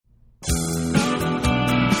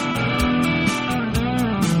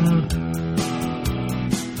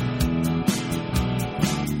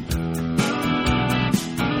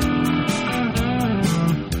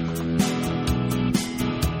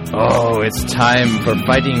time for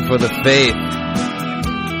Fighting for the Faith.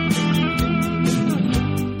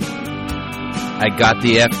 I got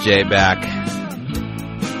the FJ back.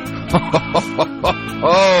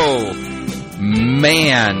 Oh,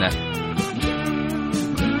 man.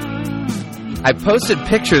 I posted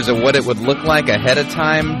pictures of what it would look like ahead of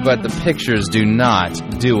time, but the pictures do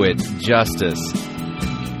not do it justice.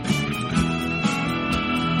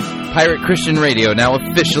 Pirate Christian Radio now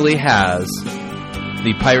officially has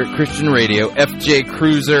the Pirate Christian Radio FJ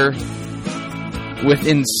Cruiser with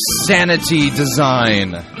insanity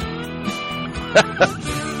design.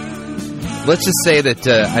 Let's just say that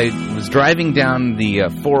I was driving down the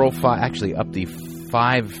 405, actually up the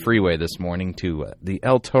 5 freeway this morning to the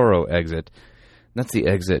El Toro exit. That's the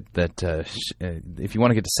exit that, if you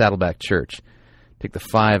want to get to Saddleback Church, take the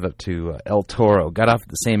 5 up to El Toro. Got off at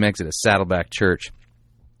the same exit as Saddleback Church.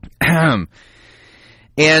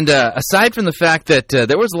 And aside from the fact that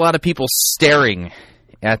there was a lot of people staring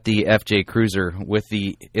at the FJ Cruiser with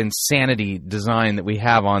the insanity design that we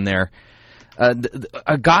have on there,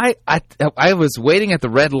 a guy, I was waiting at the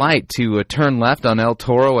red light to turn left on El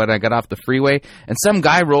Toro, and I got off the freeway, and some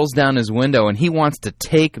guy rolls down his window, and he wants to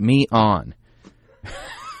take me on.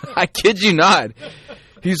 I kid you not.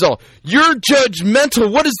 He's all, "You're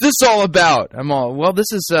judgmental. What is this all about?" I'm all, "Well,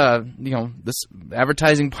 this is, this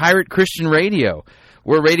advertising Pirate Christian Radio.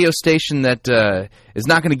 We're a radio station that is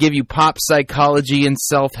not going to give you pop psychology and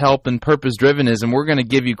self-help and purpose-drivenism. We're going to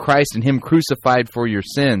give you Christ and Him crucified for your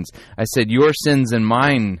sins." I said, "Your sins and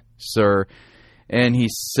mine, sir." And he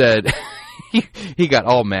said, he got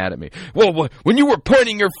all mad at me. "Well, when you were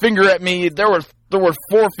pointing your finger at me, there were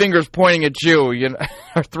 4 fingers pointing at you,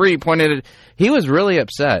 or 3 pointed at..." He was really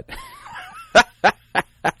upset.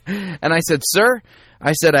 And I said, "Sir,"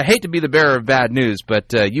 I said, "I hate to be the bearer of bad news,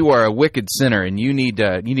 but you are a wicked sinner, and you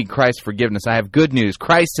need Christ's forgiveness. I have good news.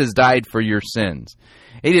 Christ has died for your sins."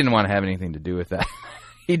 He didn't want to have anything to do with that.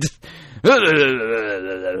 He just...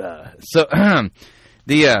 So,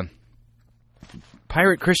 the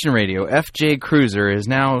Pirate Christian Radio, FJ Cruiser, is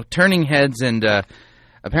now turning heads and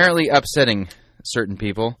apparently upsetting certain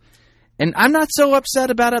people. And I'm not so upset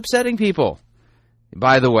about upsetting people.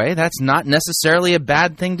 By the way, that's not necessarily a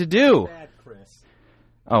bad thing to do. Bad, Chris.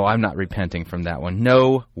 Oh, I'm not repenting from that one.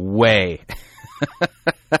 No way.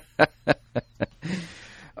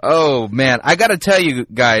 Oh, man. I got to tell you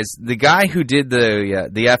guys, the guy who did the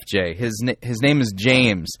FJ, his name is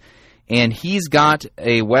James, and he's got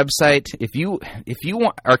a website. If you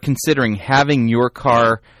are considering having your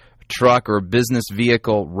car, truck, or business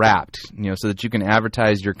vehicle wrapped, so that you can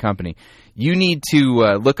advertise your company, you need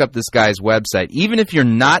to look up this guy's website. Even if you're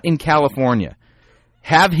not in California,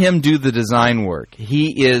 have him do the design work.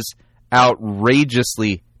 He is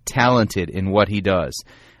outrageously talented in what he does.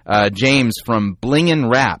 James from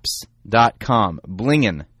blinginwraps.com.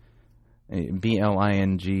 Blingin,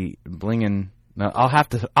 B-L-I-N-G, Blingin. No,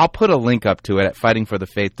 I'll put a link up to it at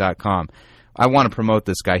fightingforthefaith.com. I want to promote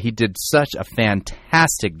this guy. He did such a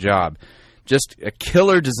fantastic job. Just a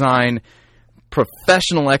killer design,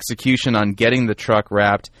 professional execution on getting the truck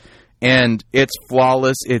wrapped, and it's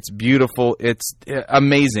flawless, it's beautiful, it's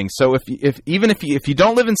amazing. So if you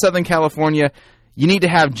don't live in Southern California, you need to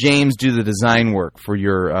have James do the design work for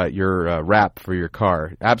your wrap for your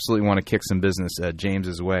car. Absolutely want to kick some business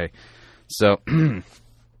James's way. So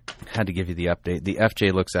had to give you the update. The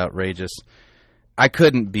FJ looks outrageous. I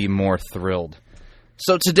couldn't be more thrilled.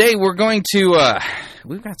 So today we're going to,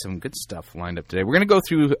 we've got some good stuff lined up today. We're going to go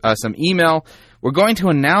through some email. We're going to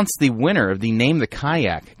announce the winner of the Name the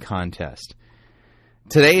Kayak contest.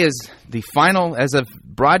 Today is the final, as of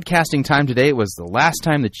broadcasting time today, it was the last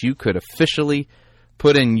time that you could officially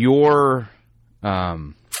put in your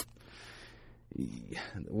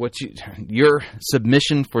your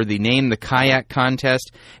submission for the Name the Kayak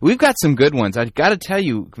contest. We've got some good ones. I've got to tell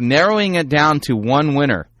you, narrowing it down to one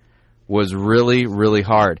winner was really, really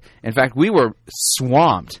hard. In fact, we were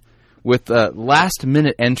swamped with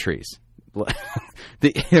last-minute entries.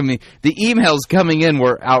 The emails coming in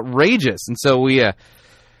were outrageous, and so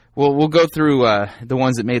we'll go through the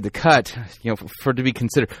ones that made the cut, for to be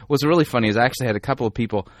considered. What's really funny is I actually had a couple of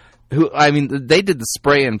people who, they did the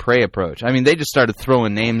spray and pray approach. They just started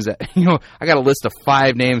throwing names at, I got a list of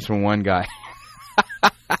 5 names from one guy.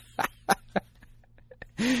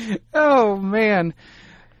 Oh, man.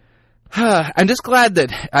 I'm just glad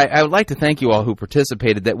that I would like to thank you all who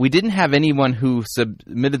participated, that we didn't have anyone who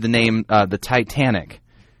submitted the name the Titanic.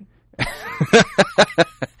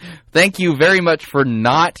 Thank you very much for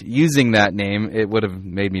not using that name. It would have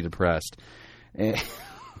made me depressed. Oh,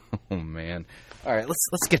 man. All right,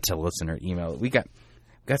 let's get to listener email. We got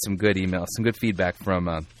some good emails, some good feedback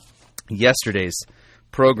from yesterday's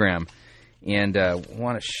program, and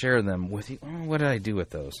want to share them with you. Oh, what did I do with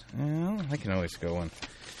those? Well, I can always go and...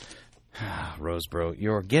 Rosebro,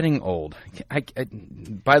 you're getting old.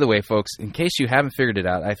 By the way, folks, in case you haven't figured it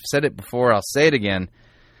out, I've said it before, I'll say it again,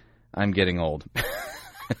 I'm getting old.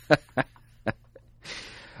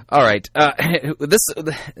 All right, this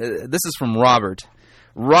is from Robert.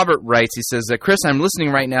 Robert writes, he says, Chris, I'm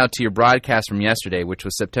listening right now to your broadcast from yesterday, which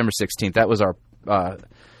was September 16th. That was our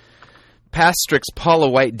Pastrix Paula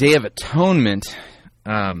White Day of Atonement,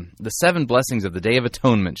 the 7 Blessings of the Day of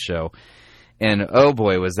Atonement show. And oh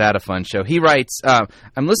boy, was that a fun show. He writes,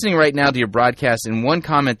 I'm listening right now to your broadcast, and one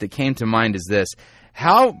comment that came to mind is this.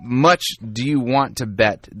 How much do you want to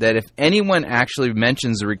bet that if anyone actually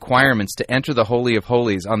mentions the requirements to enter the Holy of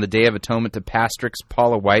Holies on the Day of Atonement to Pastrix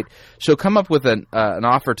Paula White, she'll come up with an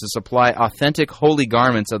offer to supply authentic holy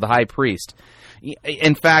garments of the high priest?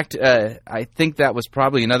 In fact, I think that was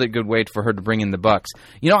probably another good way for her to bring in the bucks.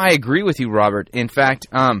 You know, I agree with you, Robert. In fact,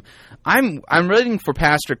 I'm waiting for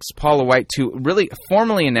Pastrix Paula White to really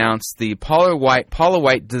formally announce the Paula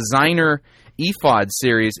White designer ephod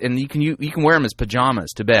series, and you can wear them as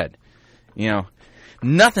pajamas to bed. You know,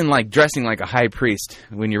 nothing like dressing like a high priest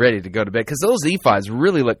when you're ready to go to bed, because those ephods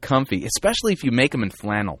really look comfy, especially if you make them in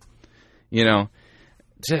flannel. You know,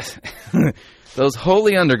 just those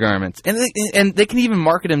holy undergarments, and they can even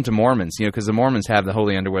market them to Mormons. You know, because the Mormons have the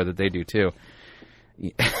holy underwear that they do too.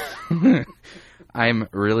 I'm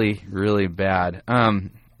really, really bad.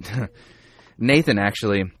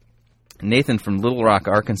 Nathan from Little Rock,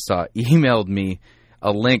 Arkansas, emailed me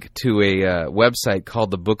a link to a website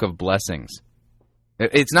called the Book of Blessings.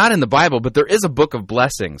 It's not in the Bible, but there is a Book of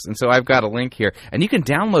Blessings, and so I've got a link here. And you can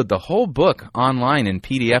download the whole book online in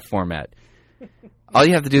PDF format. All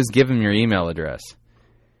you have to do is give them your email address.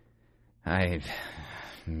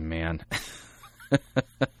 Man.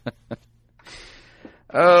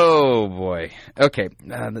 Oh, boy. Okay,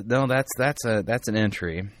 no, that's an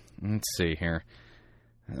entry. Let's see here.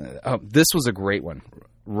 This was a great one.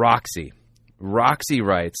 Roxy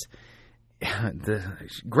writes, I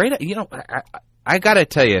got to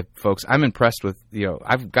tell you, folks, I'm impressed with,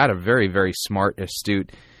 I've got a very, very smart,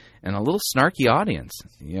 astute, and a little snarky audience.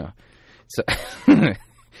 So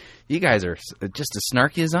you guys are just as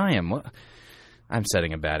snarky as I am. I'm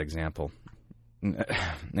setting a bad example.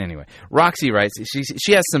 Anyway, Roxy writes,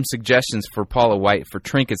 she has some suggestions for Paula White for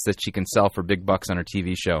trinkets that she can sell for big bucks on her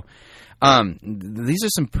TV show. These are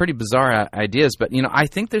some pretty bizarre ideas, but I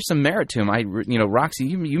think there's some merit to them. Roxy,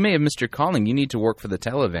 you may have missed your calling. You need to work for the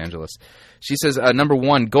televangelist. She says, number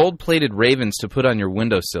 1, gold-plated ravens to put on your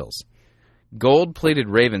windowsills. Gold-plated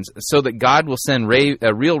ravens, so that God will send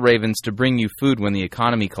real ravens to bring you food when the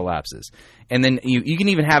economy collapses. And then you can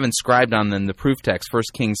even have inscribed on them the proof text, 1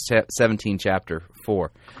 Kings 17, chapter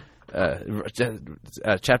 4.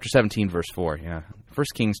 Chapter 17, verse 4, yeah. 1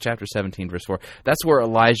 Kings chapter 17, verse 4. That's where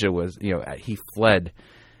Elijah was, he fled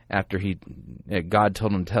after God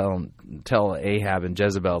told him to tell Ahab and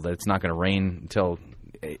Jezebel that it's not going to rain until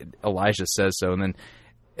Elijah says so. And then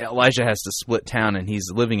Elijah has to split town, and he's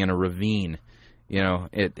living in a ravine,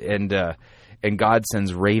 and God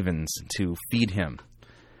sends ravens to feed him.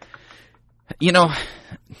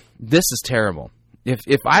 This is terrible.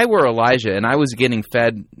 If I were Elijah and I was getting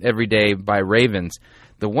fed every day by ravens,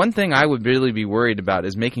 the one thing I would really be worried about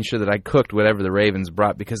is making sure that I cooked whatever the ravens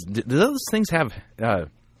brought, because do those things have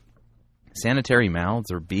sanitary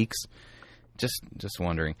mouths or beaks? Just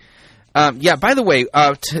wondering. By the way,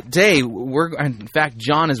 today, in fact,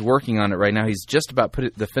 John is working on it right now. He's just about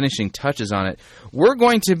put the finishing touches on it. We're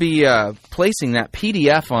going to be placing that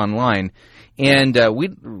PDF online, and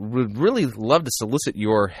we'd really love to solicit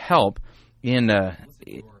your help in to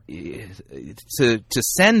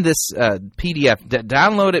send this PDF,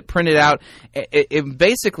 download it, print it out.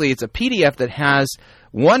 Basically, it's a PDF that has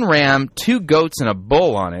 1 ram, 2 goats, and a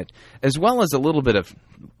bull on it, as well as a little bit of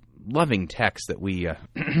loving text that we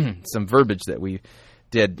some verbiage that we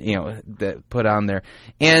did that put on there,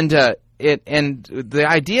 and the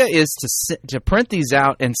idea is to print these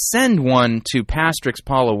out and send one to Pastrix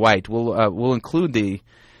Paula White. We'll include the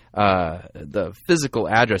physical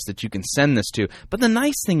address that you can send this to. But the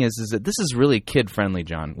nice thing is that this is really kid friendly,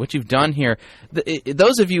 John. What you've done here,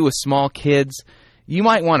 those of you with small kids, you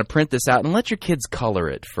might want to print this out and let your kids color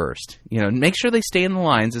it first. Make sure they stay in the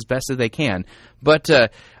lines as best as they can. But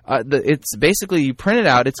it's basically, you print it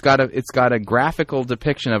out. It's got a graphical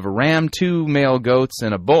depiction of a ram, 2 male goats,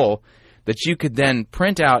 and a bull that you could then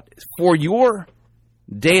print out for your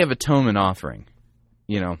Day of Atonement offering.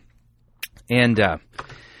 And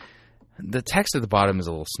the text at the bottom is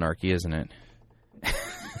a little snarky, isn't it?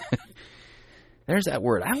 There's that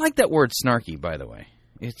word. I like that word snarky, by the way.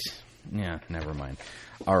 Never mind.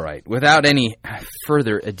 All right. Without any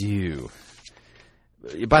further ado.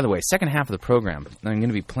 By the way, second half of the program, I'm going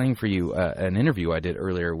to be playing for you an interview I did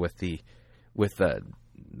earlier with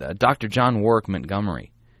Dr. John Warwick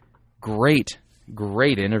Montgomery. Great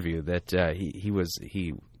interview that he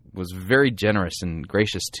was very generous and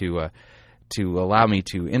gracious to allow me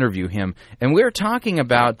to interview him. And we were talking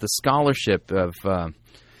about the scholarship of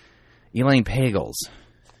Elaine Pagels,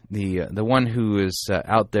 the one who is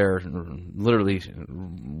out there literally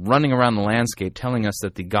running around the landscape telling us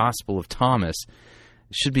that the Gospel of Thomas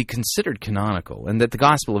should be considered canonical, and that the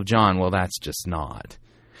Gospel of John, well, that's just not.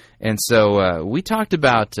 And so we talked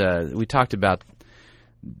about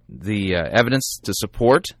the evidence to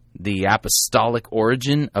support the apostolic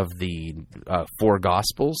origin of the four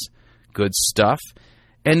Gospels, good stuff,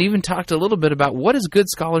 and even talked a little bit about what is good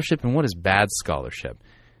scholarship and what is bad scholarship.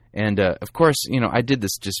 And of course, I did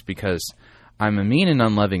this just because I'm a mean and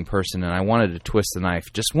unloving person, and I wanted to twist the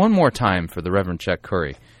knife just one more time for the Reverend Chuck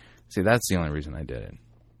Curry. See, that's the only reason I did it.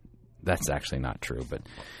 That's actually not true, but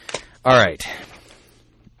all right.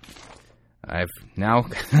 I've now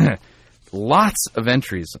lots of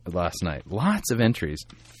entries last night. Lots of entries.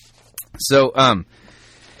 So,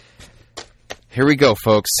 here we go,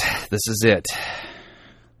 folks. This is it.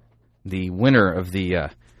 The winner of the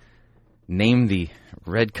Name the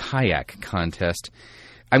Red Kayak contest.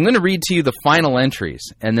 I'm going to read to you the final entries,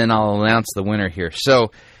 and then I'll announce the winner here.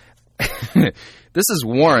 So, this is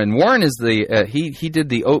Warren. Warren is the he did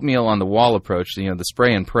the oatmeal on the wall approach, the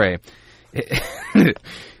spray and pray.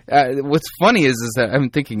 What's funny is that I'm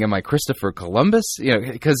thinking, am I Christopher Columbus?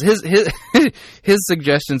 Because his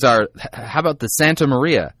suggestions are, how about the Santa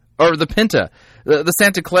Maria or the Pinta, the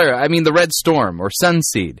Santa Clara? I mean, the Red Storm or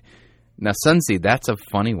Sunseed. Now, Sunseed, that's a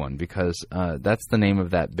funny one because that's the name of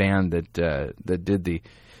that band that did the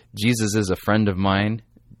Jesus is a Friend of Mine.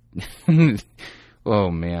 Oh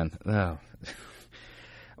man,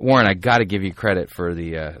 Warren, I got to give you credit for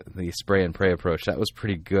the spray and pray approach. That was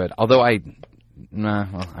pretty good. Although I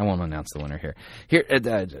won't announce the winner here. Here,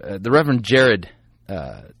 the Reverend Jared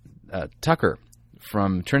Tucker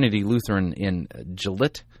from Trinity Lutheran in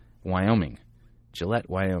Gillette, Wyoming.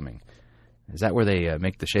 Is that where they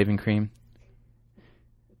make the shaving cream?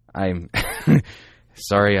 I'm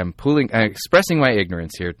sorry. I'm expressing my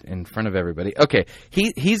ignorance here in front of everybody. Okay,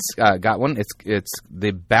 he's got one. It's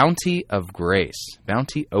the Bounty of Grace.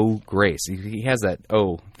 Bounty O Grace. He has that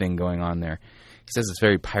O thing going on there. He says it's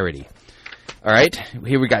very piratey. All right,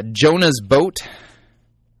 here we got Jonah's Boat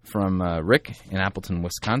from Rick in Appleton,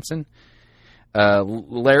 Wisconsin.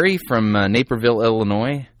 Larry from Naperville,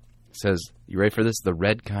 Illinois says, you ready for this? The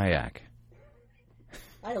Red Kayak.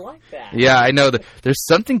 I like that. Yeah, I know. There's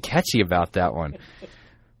something catchy about that one.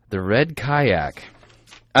 The Red Kayak.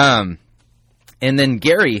 And then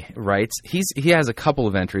Gary writes, he has a couple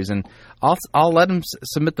of entries, and I'll let him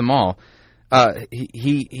submit them all.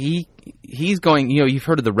 He's going, you've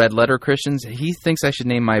heard of the Red Letter Christians. He thinks I should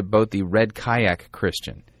name my boat the Red Kayak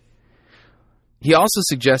Christian. He also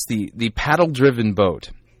suggests the paddle-driven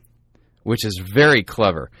boat, which is very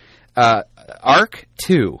clever. Arc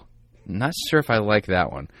 2. Not sure if I like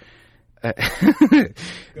that one.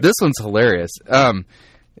 This one's hilarious.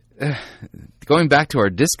 Going back to our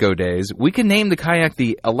disco days, we can name the kayak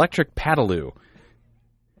the Electric Paddaloo.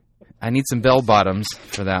 I need some bell bottoms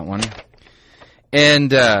for that one.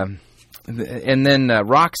 And then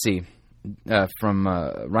Roxy from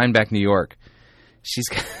Rhinebeck, New York. She's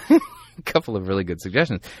got a couple of really good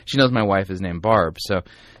suggestions. She knows my wife is named Barb, so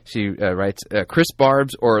she writes Chris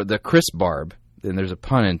Barb's or the Chris Barb, and there's a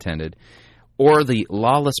pun intended, or the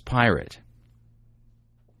Lawless Pirate.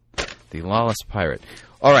 The Lawless Pirate.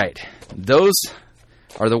 All right, those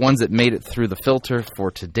are the ones that made it through the filter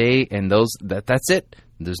for today, and that's it.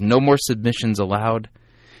 There's no more submissions allowed.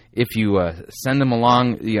 If you send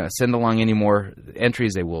along any more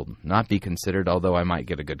entries, they will not be considered, although I might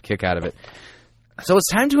get a good kick out of it. So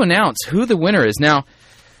it's time to announce who the winner is. Now,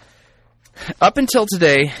 up until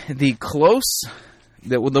today, the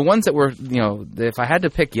ones that were, if I had to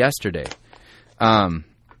pick yesterday, the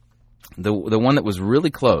one that was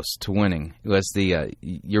really close to winning was the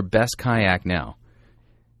Your Best Kayak Now.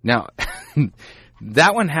 Now,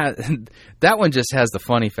 that one just has the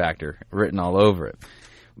funny factor written all over it.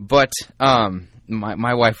 But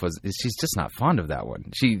my wife she's just not fond of that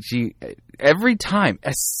one. She every time,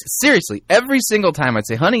 seriously, every single time I'd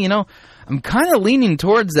say, honey, I'm kind of leaning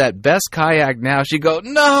towards that Best Kayak Now. She'd go,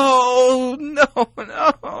 no.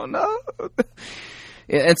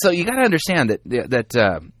 And so you got to understand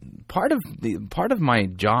that part of my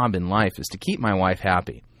job in life is to keep my wife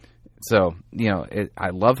happy. So, I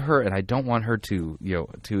love her, and I don't want her to,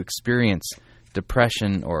 to experience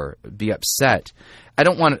depression or be upset. I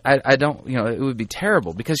don't want. I don't. It would be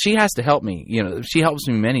terrible because she has to help me. She helps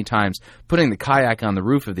me many times putting the kayak on the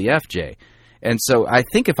roof of the FJ. And so I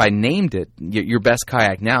think if I named it Your Best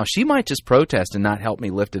Kayak Now, she might just protest and not help me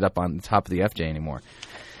lift it up on the top of the FJ anymore.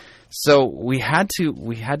 So we had to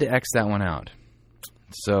X that one out.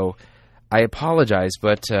 So I apologize,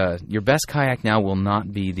 but Your Best Kayak Now will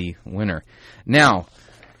not be the winner. Now,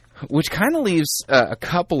 which kind of leaves a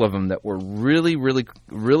couple of them that were really, really,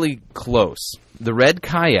 really close. The red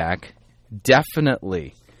kayak,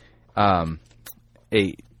 definitely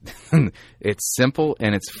it's simple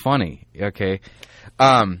and it's funny, okay?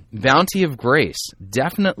 Bounty of Grace,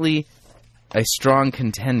 definitely a strong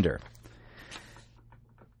contender.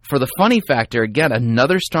 For the funny factor, again,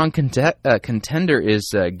 another strong contender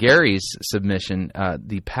is Gary's submission,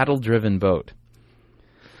 the paddle-driven boat.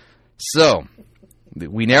 So,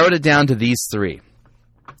 we narrowed it down to these three.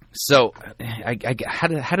 So, how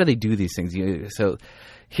do they do these things? So,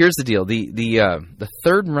 here's the deal: the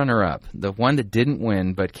third runner-up, the one that didn't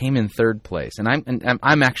win but came in third place, and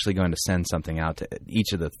I'm actually going to send something out to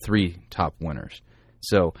each of the three top winners.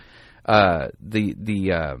 So,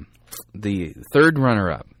 the third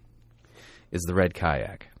runner-up is the red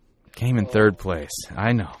kayak. Came in third place.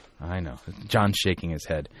 I know. John's shaking his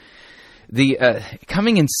head. The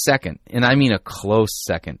coming in second, and I mean a close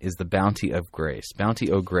second, is the Bounty of Grace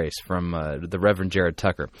from the Reverend Jared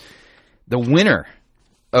Tucker. The winner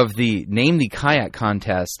of the Name the Kayak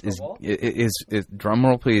contest is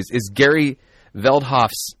drumroll please, is Gary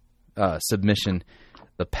Veldhoff's submission,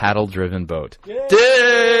 the paddle-driven boat.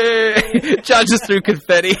 Yay! John just threw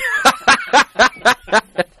confetti.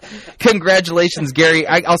 Congratulations, Gary.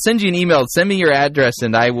 I'll send you an email. Send me your address,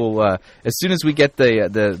 and I will, as soon as we get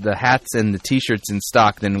the hats and the T-shirts in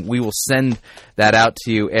stock, then we will send that out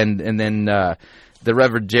to you. And then the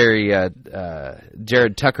Reverend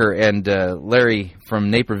Jared Tucker and Larry from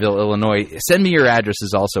Naperville, Illinois, send me your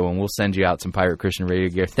addresses also, and we'll send you out some Pirate Christian Radio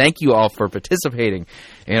gear. Thank you all for participating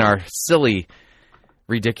in our silly,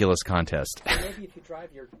 ridiculous contest. Maybe if you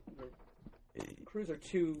drive your cruiser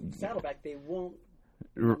to Saddleback, they won't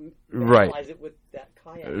vandalize it with that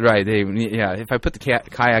kayak. Right. If I put the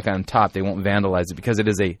kayak on top, they won't vandalize it because it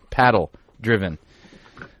is a paddle-driven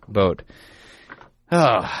boat.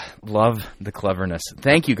 Oh, love the cleverness.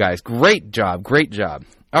 Thank you, guys. Great job.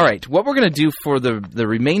 All right, what we're going to do for the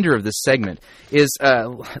remainder of this segment is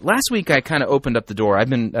last week I kind of opened up the door.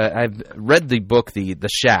 I've read the book The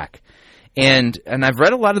Shack. And I've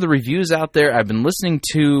read a lot of the reviews out there. I've been listening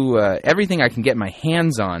to everything I can get my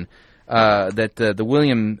hands on that the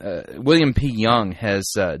William P. Young has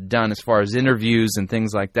done as far as interviews and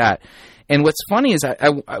things like that. And what's funny is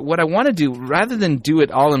what I want to do, rather than do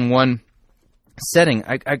it all in one setting,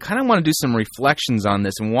 I kind of want to do some reflections on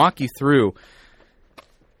this and walk you through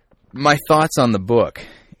my thoughts on the book.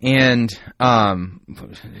 And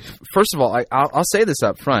first of all, I'll say this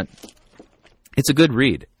up front. It's a good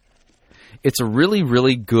read. It's a really,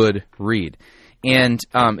 really good read. And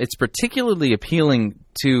it's particularly appealing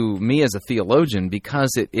to me as a theologian because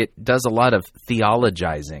it does a lot of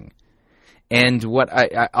theologizing. And what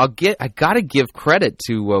I got to give credit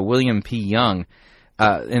to William P. Young.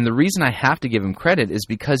 And the reason I have to give him credit is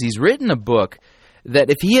because he's written a book that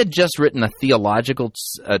if he had just written a theological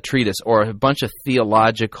treatise or a bunch of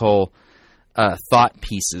theological thought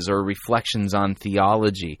pieces or reflections on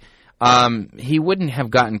theology, he wouldn't have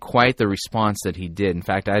gotten quite the response that he did. In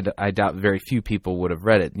fact, I doubt very few people would have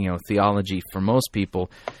read it. Theology for most people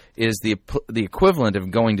is the equivalent of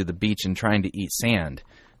going to the beach and trying to eat sand.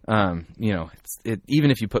 Even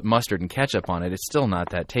if you put mustard and ketchup on it, it's still not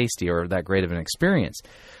that tasty or that great of an experience.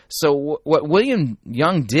 So what William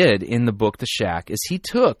Young did in the book The Shack is he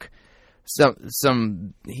took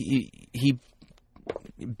he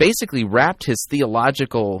basically wrapped his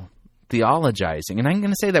theologizing, and I'm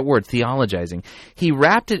going to say that word, theologizing. He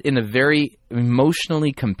wrapped it in a very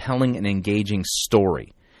emotionally compelling and engaging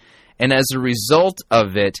story. And as a result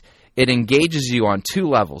of it, it engages you on two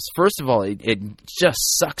levels. First of all, it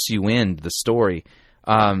just sucks you into the story.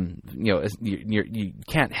 You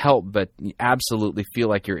can't help but absolutely feel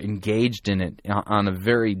like you're engaged in it on a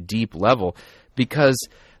very deep level because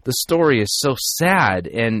the story is so sad,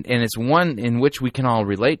 and it's one in which we can all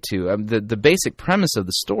relate to. The basic premise of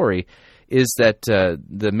the story is that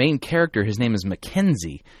the main character, his name is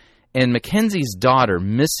Mackenzie, and Mackenzie's daughter,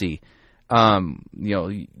 Missy, I'm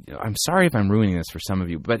sorry if I'm ruining this for some of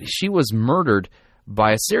you, but she was murdered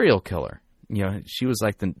by a serial killer. She was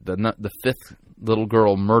like the fifth little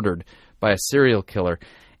girl murdered by a serial killer,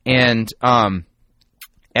 and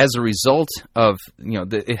as a result of,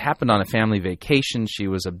 it happened on a family vacation. She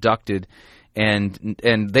was abducted, and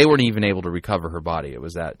they weren't even able to recover her body. It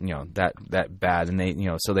was that bad,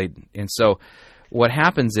 and so what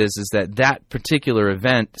happens is that particular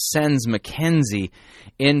event sends Mackenzie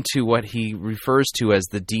into what he refers to as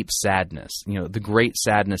the deep sadness, the great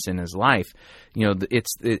sadness in his life.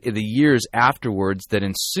 It's the years afterwards that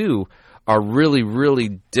ensue are really,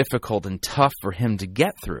 really difficult and tough for him to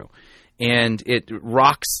get through. And it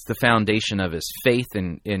rocks the foundation of his faith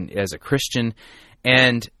in as a Christian.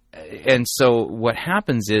 And so what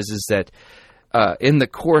happens is that in the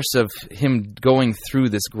course of him going through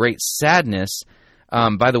this great sadness,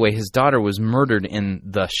 by the way, his daughter was murdered in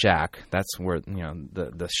the shack. That's where,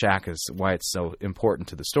 the shack is why it's so important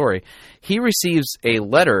to the story. He receives a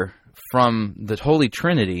letter from the Holy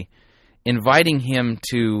Trinity inviting him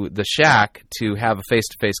to the shack to have a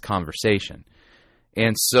face-to-face conversation.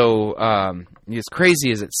 And so, as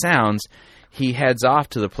crazy as it sounds, he heads off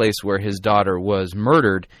to the place where his daughter was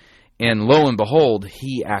murdered, and lo and behold,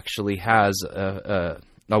 he actually has a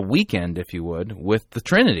weekend, if you would, with the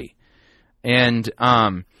Trinity. And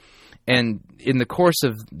in the course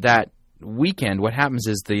of that weekend, what happens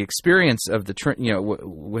is the experience of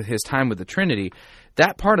with his time with the Trinity,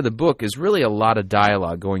 that part of the book is really a lot of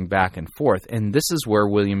dialogue going back and forth. And this is where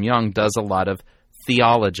William Young does a lot of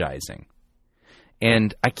theologizing.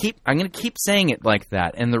 And I'm going to keep saying it like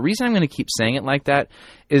that. And the reason I'm going to keep saying it like that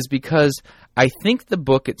is because I think the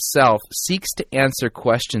book itself seeks to answer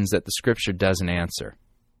questions that the Scripture doesn't answer.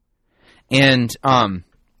 And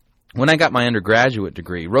when I got my undergraduate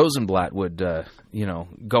degree, Rosenblatt would,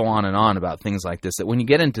 go on and on about things like this. That when you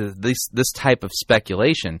get into this type of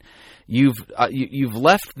speculation, you've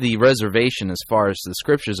left the reservation as far as the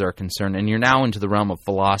Scriptures are concerned, and you're now into the realm of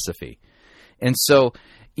philosophy. And so,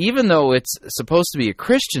 even though it's supposed to be a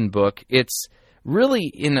Christian book, it's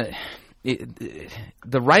really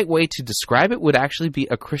the right way to describe it would actually be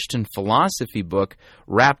a Christian philosophy book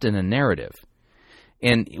wrapped in a narrative.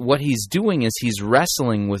 And what he's doing is he's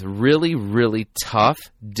wrestling with really, really tough,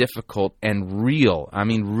 difficult, and real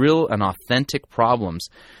and authentic problems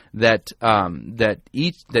that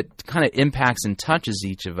kind of impacts and touches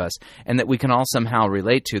each of us, and that we can all somehow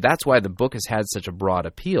relate to. That's why the book has had such a broad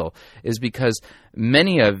appeal, is because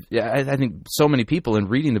I think so many people in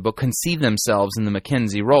reading the book can see themselves in the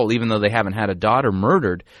Mackenzie role, even though they haven't had a daughter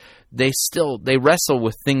murdered. They wrestle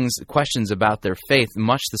with questions about their faith,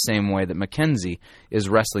 much the same way that Mackenzie is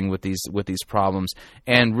wrestling with these problems,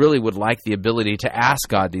 and really would like the ability to ask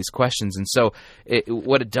God these questions. And so,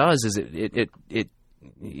 what it does is it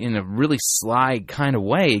in a really sly kind of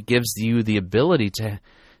way, it gives you the ability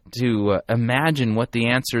to imagine what the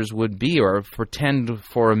answers would be, or pretend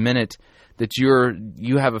for a minute that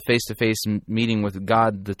you have a face-to-face meeting with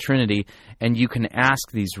God, the Trinity, and you can ask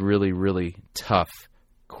these really, really tough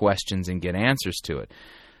questions and get answers to it.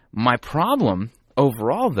 My problem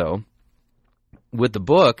overall, though, with the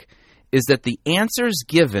book is that the answers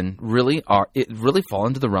given really fall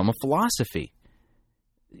into the realm of philosophy.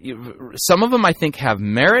 Some of them, I think, have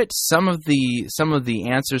merit. Some of the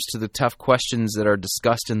answers to the tough questions that are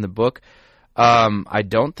discussed in the book, I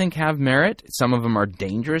don't think have merit. Some of them are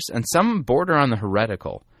dangerous, and some border on the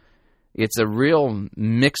heretical. It's a real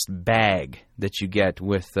mixed bag that you get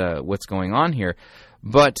with what's going on here.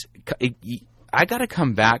 But I got to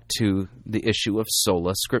come back to the issue of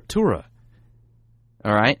sola scriptura.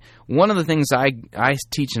 All right? One of the things I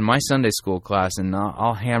teach in my Sunday school class, and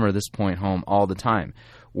I'll hammer this point home all the time,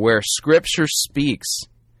 where Scripture speaks,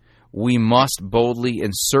 we must boldly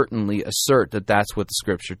and certainly assert that that's what the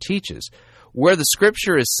Scripture teaches. Where the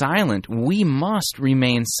Scripture is silent, we must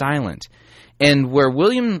remain silent. And where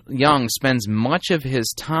William Young spends much of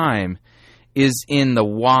his time is in the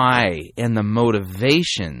why and the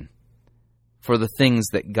motivation for the things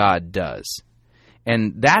that God does.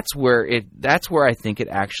 And that's where I think it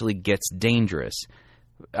actually gets dangerous.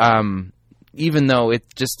 Even though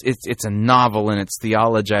it's a novel and it's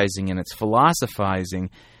theologizing and it's philosophizing,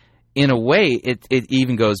 in a way it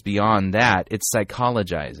even goes beyond that. It's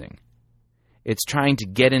psychologizing. It's trying to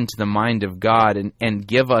get into the mind of God and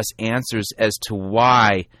give us answers as to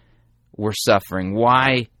why we're suffering,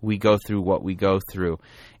 why we go through what we go through.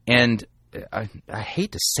 And I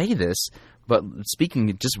hate to say this, but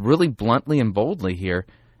speaking just really bluntly and boldly here,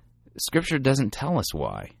 Scripture doesn't tell us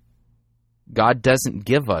why. God doesn't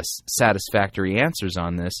give us satisfactory answers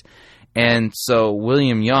on this. And so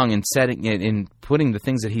William Young, in putting the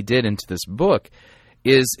things that he did into this book,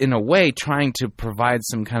 is in a way trying to provide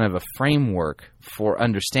some kind of a framework for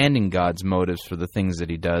understanding God's motives for the things that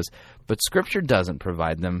he does, but Scripture doesn't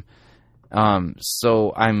provide them.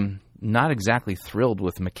 So I'm not exactly thrilled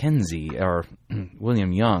with Mackenzie or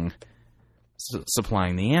William Young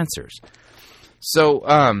supplying the answers.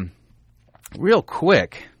 So, real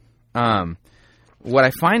quick, what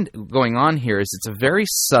I find going on here is it's a very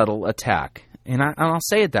subtle attack. And I'll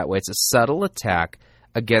say it that way. It's a subtle attack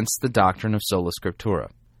against the doctrine of sola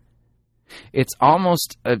scriptura. It's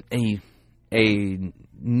almost a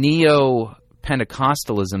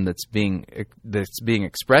neo-Pentecostalism that's being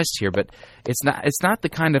expressed here, but it's not the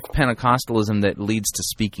kind of Pentecostalism that leads to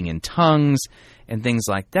speaking in tongues and things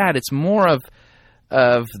like that. It's more of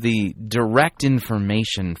the direct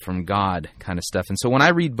information from God kind of stuff. And so when I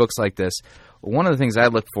read books like this, one of the things I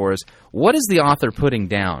look for is, what is the author putting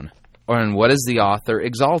down? And what is the author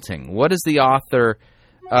exalting? What is the author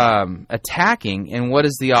attacking? And what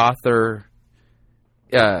is the author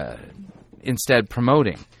instead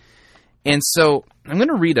promoting? And so I'm going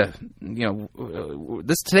to read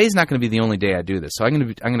today's not going to be the only day I do this. So I'm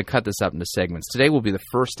going to cut this up into segments. Today will be the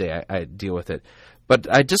first day I deal with it.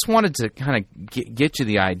 But I just wanted to kind of get you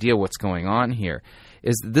the idea what's going on here.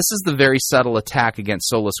 This is the very subtle attack against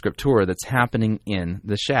sola scriptura that's happening in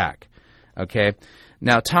the shack. Okay?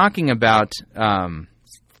 Now, talking about how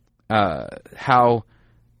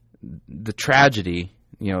the tragedy,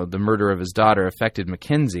 the murder of his daughter affected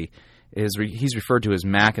Mackenzie, he's referred to as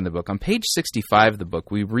Mac in the book. On page 65 of the book,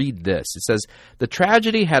 we read this. It says, "The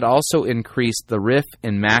tragedy had also increased the rift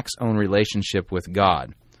in Mac's own relationship with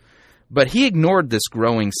God. But he ignored this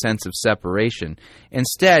growing sense of separation.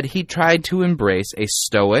 Instead, he tried to embrace a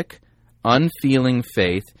stoic, unfeeling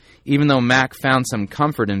faith, even though Mac found some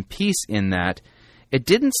comfort and peace in that. It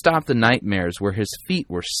didn't stop the nightmares where his feet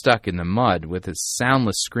were stuck in the mud with his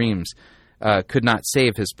soundless screams could not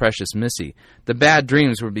save his precious Missy. The bad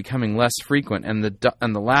dreams were becoming less frequent, and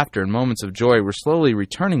the laughter and moments of joy were slowly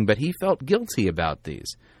returning, but he felt guilty about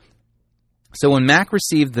these. So when Mac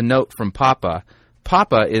received the note from Papa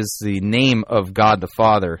is the name of God the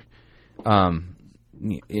Father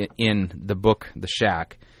in the book The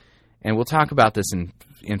Shack, and we'll talk about this in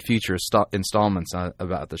future installments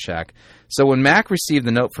about the shack. So when Mac received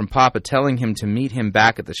the note from Papa telling him to meet him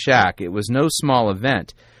back at the shack, it was no small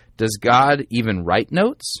event. Does God even write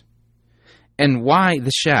notes? And why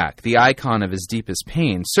the shack, the icon of his deepest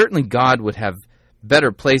pain? Certainly God would have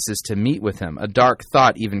better places to meet with him. A dark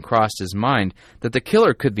thought even crossed his mind that the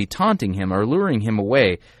killer could be taunting him or luring him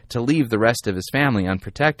away to leave the rest of his family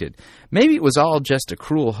unprotected. Maybe it was all just a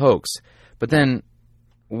cruel hoax, but then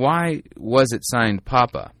why was it signed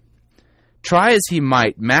Papa? Try as he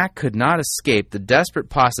might, Mac could not escape the desperate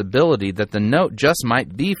possibility that the note just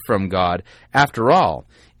might be from God after all,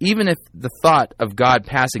 even if the thought of God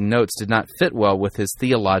passing notes did not fit well with his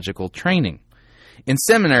theological training. In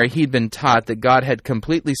seminary, he'd been taught that God had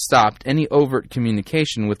completely stopped any overt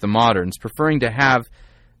communication with the moderns, preferring to have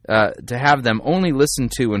them only listen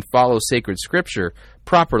to and follow sacred scripture,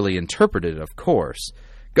 properly interpreted, of course.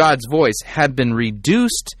 God's voice had been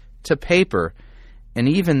reduced to paper, and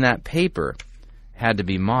even that paper had to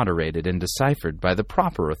be moderated and deciphered by the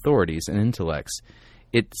proper authorities and intellects.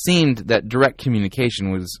 It seemed that direct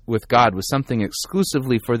communication with God was something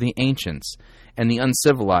exclusively for the ancients and the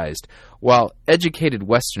uncivilized, while educated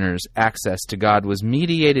Westerners' access to God was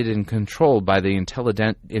mediated and controlled by the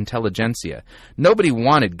intelligentsia. Nobody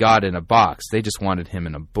wanted God in a box, they just wanted him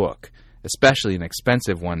in a book, especially an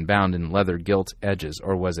expensive one bound in leather gilt edges,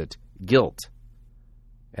 or was it gilt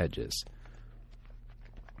edges?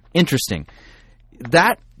 Interesting.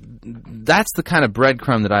 That's the kind of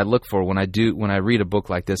breadcrumb that I look for when I read a book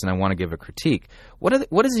like this and I want to give a critique.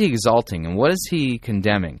 What is he exalting and what is he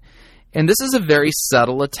condemning? And this is a very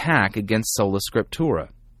subtle attack against sola scriptura.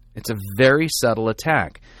 It's a very subtle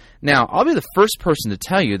attack. Now, I'll be the first person to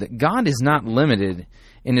tell you that God is not limited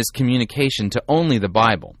in his communication to only the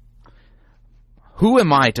Bible. Who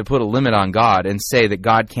am I to put a limit on God and say that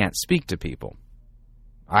God can't speak to people?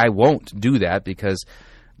 I won't do that, because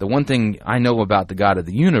the one thing I know about the God of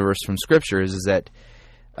the universe from Scripture is that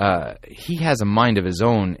he has a mind of his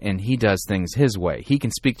own and he does things his way. He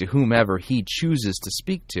can speak to whomever he chooses to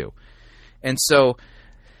speak to. And so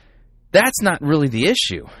that's not really the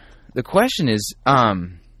issue. The question is,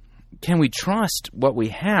 can we trust what we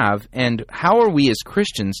have, and how are we as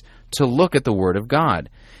Christians to look at the Word of God?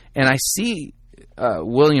 And I see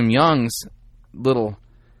William Young's little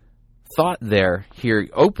thought here,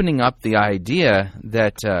 opening up the idea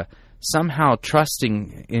that somehow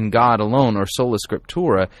trusting in God alone, or sola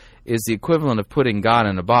scriptura, is the equivalent of putting God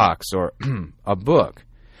in a box or a book.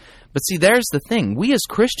 But see, there's the thing. We as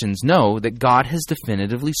Christians know that God has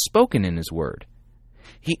definitively spoken in his Word.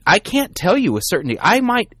 I can't tell you with certainty. I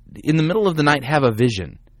might, in the middle of the night, have a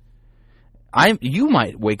vision. You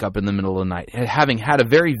might wake up in the middle of the night having had a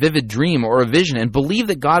very vivid dream or a vision and believe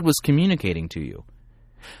that God was communicating to you.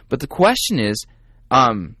 But the question is,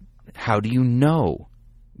 how do you know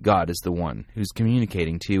God is the one who's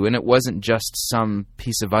communicating to you, and it wasn't just some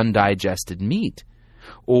piece of undigested meat,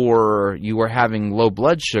 or you were having low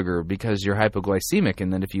blood sugar because you're hypoglycemic,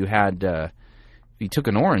 and then if you took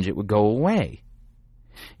an orange, it would go away.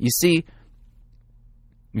 You see,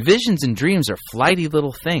 visions and dreams are flighty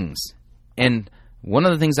little things, and one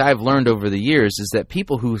of the things I've learned over the years is that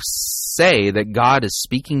people who say that God is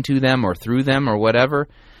speaking to them or through them or whatever,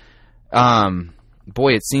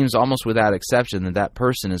 boy, it seems almost without exception that that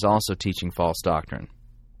person is also teaching false doctrine.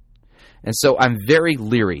 And so I'm very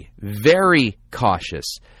leery, very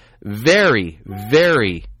cautious, very,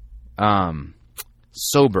 very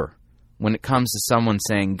sober when it comes to someone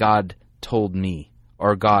saying, God told me,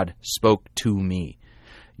 or God spoke to me.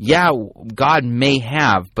 Yeah, God may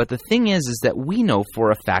have, but the thing is that we know for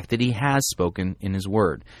a fact that He has spoken in His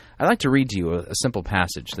Word. I'd like to read to you a simple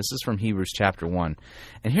passage. This is from Hebrews chapter 1.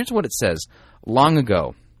 And here's what it says. Long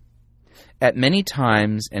ago, at many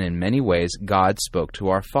times and in many ways, God spoke to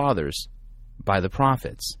our fathers by the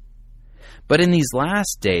prophets. But in these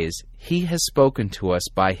last days, He has spoken to us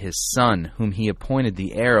by His Son, whom He appointed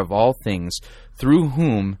the heir of all things, through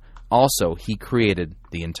whom also He created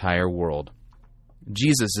the entire world.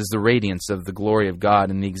 Jesus is the radiance of the glory of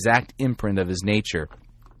God and the exact imprint of His nature.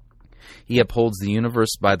 He upholds the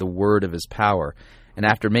universe by the word of His power, and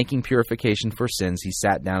after making purification for sins, He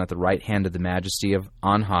sat down at the right hand of the Majesty of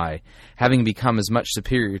on high, having become as much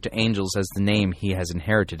superior to angels as the name He has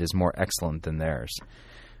inherited is more excellent than theirs.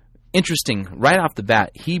 Interesting, right off the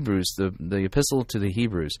bat, Hebrews, the epistle to the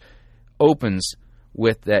Hebrews, opens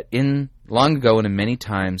with that in long ago and in many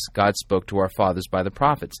times God spoke to our fathers by the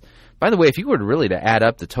prophets. By the way, if you were really to add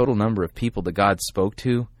up the total number of people that God spoke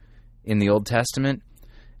to in the Old Testament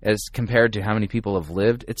as compared to how many people have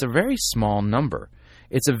lived, it's a very small number.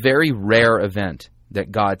 It's a very rare event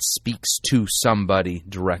that God speaks to somebody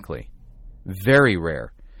directly. Very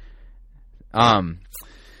rare.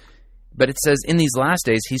 But it says, in these last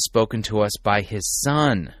days He's spoken to us by His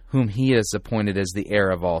Son, whom He has appointed as the heir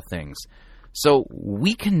of all things. So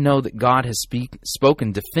we can know that God has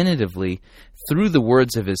spoken definitively through the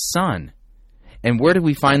words of His Son. And where do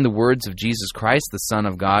we find the words of Jesus Christ, the Son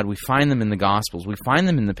of God? We find them in the Gospels. We find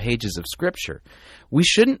them in the pages of Scripture. We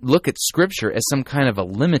shouldn't look at Scripture as some kind of a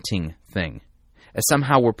limiting thing, as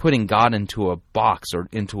somehow we're putting God into a box or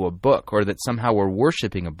into a book, or that somehow we're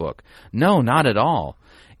worshiping a book. No, not at all.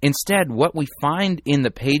 Instead, what we find in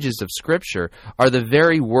the pages of Scripture are the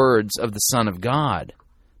very words of the Son of God,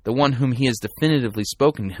 the one whom He has definitively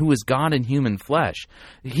spoken, who is God in human flesh.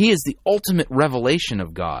 He is the ultimate revelation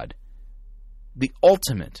of God. The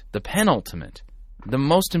ultimate, the penultimate, the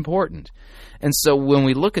most important. And so when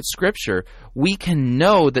we look at Scripture, we can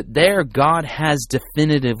know that there God has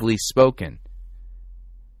definitively spoken.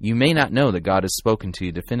 You may not know that God has spoken to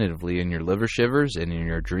you definitively in your liver shivers and in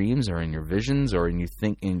your dreams or in your visions or in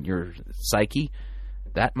your psyche.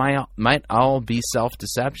 That might all be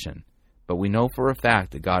self-deception. But we know for a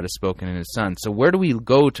fact that God has spoken in His Son. So where do we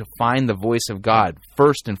go to find the voice of God?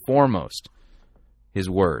 First and foremost, His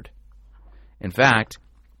Word. In fact,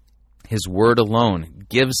 His Word alone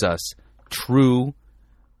gives us true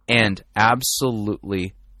and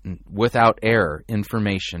absolutely, without error,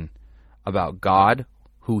 information about God,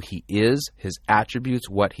 who He is, His attributes,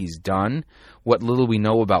 what He's done, what little we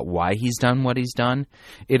know about why He's done what He's done.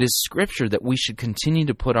 It is Scripture that we should continue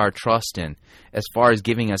to put our trust in as far as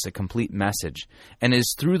giving us a complete message. And it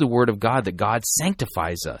is through the Word of God that God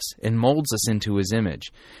sanctifies us and molds us into His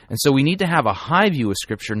image. And so we need to have a high view of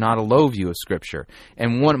Scripture, not a low view of Scripture.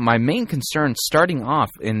 And one of my main concerns starting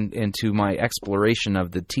off into my exploration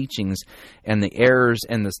of the teachings and the errors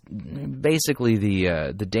and basically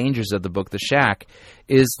the dangers of the book The Shack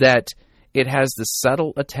is that it has this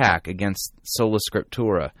subtle attack against sola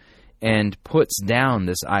scriptura and puts down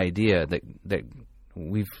this idea that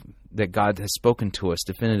God has spoken to us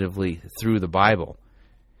definitively through the Bible,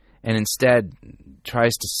 and instead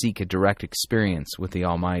tries to seek a direct experience with the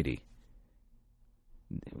Almighty.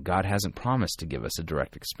 God hasn't promised to give us a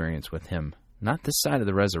direct experience with Him, not this side of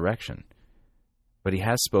the resurrection, but He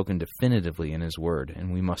has spoken definitively in His Word,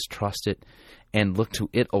 and we must trust it and look to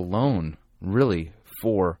it alone, really,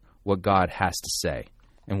 for what God has to say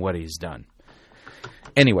and what He's done.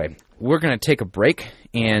 Anyway, we're going to take a break,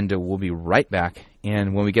 and we'll be right back.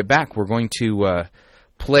 And when we get back, we're going to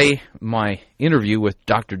play my interview with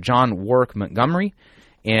Dr. John Warwick Montgomery,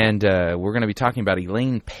 and we're going to be talking about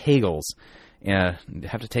Elaine Pagels.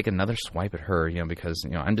 Have to take another swipe at her, because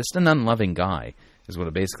I'm just an unloving guy, is what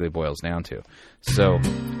it basically boils down to. So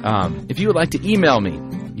if you would like to email me,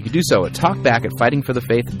 you can do so at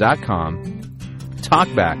talkback@fightingforthefaith.com,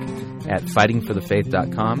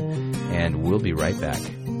 talkback@fightingforthefaith.com, and we'll be right back.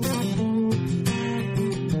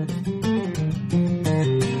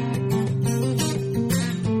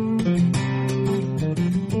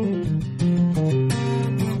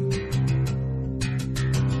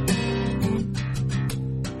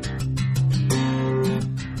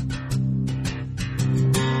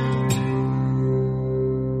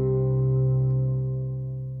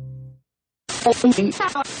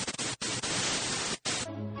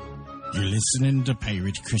 You're listening to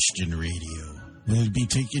Pirate Christian Radio. They'll be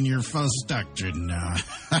taking your false doctrine now.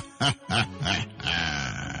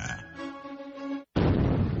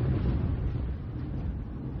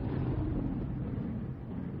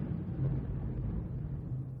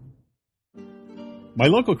 My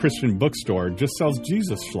local Christian bookstore just sells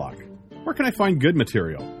Jesus schlock. Where can I find good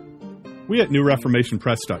material? We at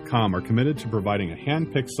NewReformationPress.com are committed to providing a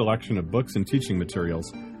hand-picked selection of books and teaching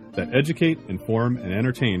materials that educate, inform, and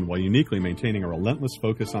entertain while uniquely maintaining a relentless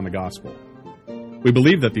focus on the gospel. We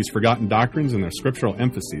believe that these forgotten doctrines and their scriptural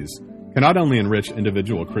emphases can not only enrich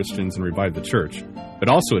individual Christians and revive the church, but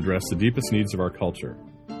also address the deepest needs of our culture.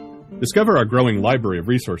 Discover our growing library of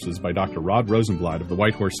resources by Dr. Rod Rosenblatt of the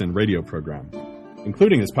White Horse Inn radio program,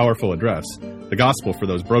 including his powerful address, The Gospel for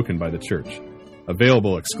Those Broken by the Church,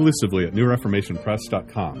 available exclusively at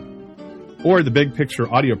NewReformationPress.com. Or the big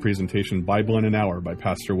picture audio presentation Bible in an Hour by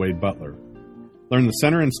Pastor Wade Butler. Learn the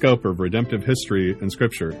center and scope of redemptive history and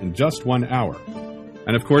scripture in just 1 hour.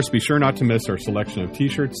 And of course, be sure not to miss our selection of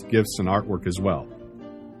t-shirts, gifts, and artwork as well.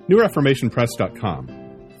 NewReformationPress.com.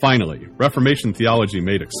 Finally, Reformation theology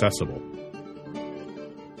made accessible.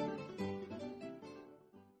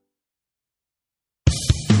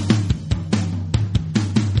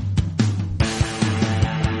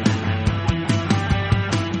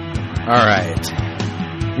 All right.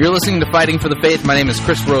 You're listening to Fighting for the Faith. My name is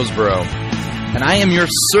Chris Roseborough, and I am your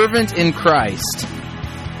servant in Christ,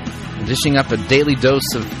 dishing up a daily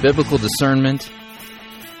dose of biblical discernment,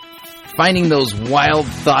 finding those wild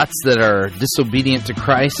thoughts that are disobedient to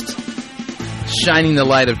Christ, shining the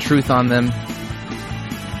light of truth on them,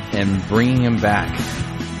 and bringing them back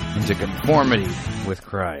into conformity with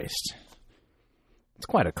Christ. It's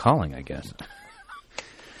quite a calling, I guess.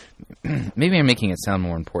 Maybe I'm making it sound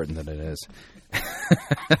more important than it is.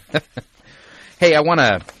 Hey, I want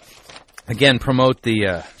to, again, promote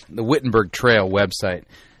the Wittenberg Trail website.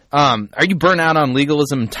 Are you burnt out on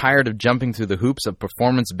legalism and tired of jumping through the hoops of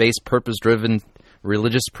performance-based, purpose-driven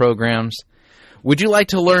religious programs? Would you like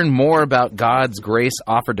to learn more about God's grace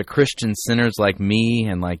offered to Christian sinners like me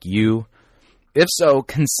and like you? If so,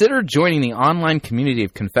 consider joining the online community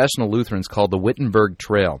of confessional Lutherans called the Wittenberg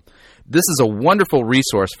Trail. This is a wonderful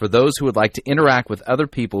resource for those who would like to interact with other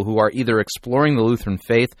people who are either exploring the Lutheran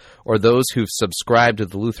faith or those who've subscribed to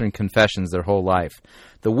the Lutheran confessions their whole life.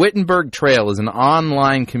 The Wittenberg Trail is an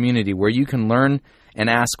online community where you can learn and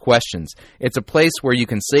ask questions. It's a place where you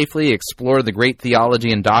can safely explore the great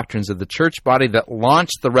theology and doctrines of the church body that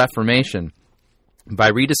launched the Reformation by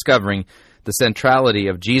rediscovering the centrality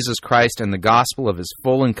of Jesus Christ and the gospel of his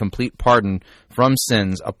full and complete pardon from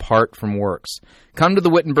sins apart from works. Come to the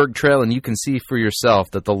Wittenberg Trail and you can see for yourself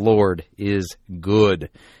that the Lord is good.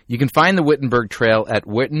 You can find the Wittenberg Trail at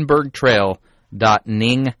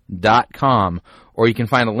wittenbergtrail.ning.com, or you can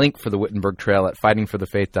find a link for the Wittenberg Trail at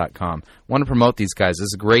fightingforthefaith.com. I want to promote these guys. This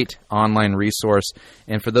is a great online resource,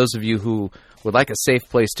 and for those of you who would like a safe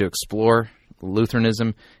place to explore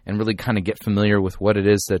Lutheranism and really kind of get familiar with what it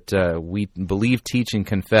is that we believe, teach, and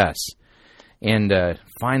confess, and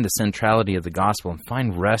find the centrality of the gospel and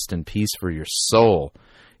find rest and peace for your soul,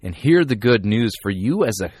 and hear the good news for you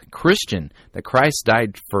as a Christian that Christ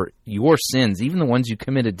died for your sins, even the ones you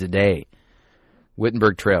committed today.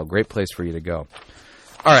 Wittenberg Trail, great place for you to go.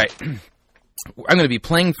 All right. I'm going to be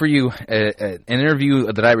playing for you an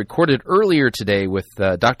interview that I recorded earlier today with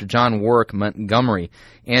Dr. John Warwick Montgomery.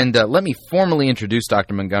 And let me formally introduce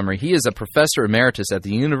Dr. Montgomery. He is a professor emeritus at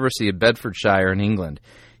the University of Bedfordshire in England.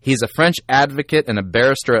 He's a French advocate and a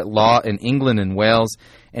barrister at law in England and Wales,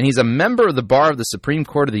 and he's a member of the Bar of the Supreme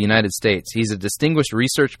Court of the United States. He's a distinguished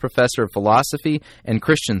research professor of philosophy and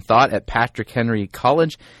Christian thought at Patrick Henry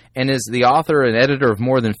College, and is the author and editor of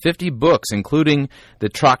more than 50 books, including the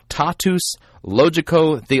Tractatus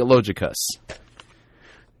Logico-Theologicus.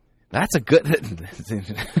 That's a good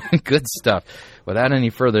stuff. Without any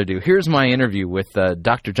further ado, here's my interview with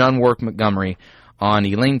Dr. John Warwick Montgomery on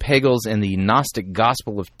Elaine Pagels and the Gnostic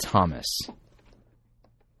Gospel of Thomas.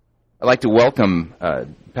 I'd like to welcome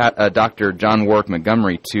Dr. John Warwick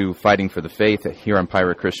Montgomery to Fighting for the Faith here on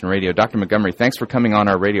Pirate Christian Radio. Dr. Montgomery, thanks for coming on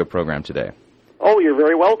our radio program today. Oh, you're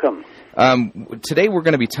very welcome. Today we're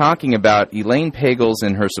going to be talking about Elaine Pagels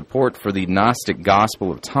and her support for the Gnostic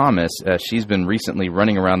Gospel of Thomas. She's been recently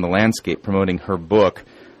running around the landscape promoting her book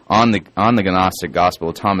on the Gnostic Gospel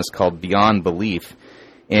of Thomas called Beyond Belief.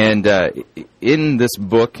 And in this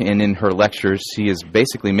book and in her lectures, she is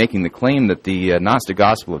basically making the claim that the Gnostic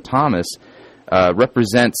Gospel of Thomas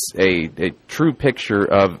represents a true picture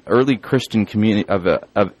of early Christian community of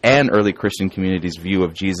an early Christian community's view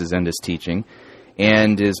of Jesus and his teaching,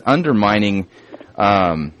 and is undermining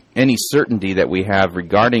any certainty that we have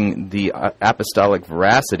regarding the apostolic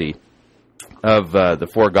veracity of the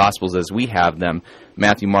four Gospels as we have them: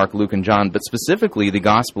 Matthew, Mark, Luke, and John, but specifically the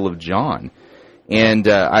Gospel of John. And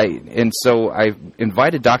so I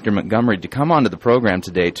invited Dr. Montgomery to come onto the program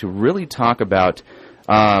today to really talk about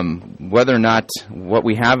whether or not what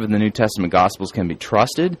we have in the New Testament Gospels can be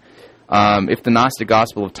trusted, if the Gnostic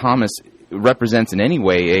Gospel of Thomas represents in any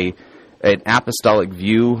way an apostolic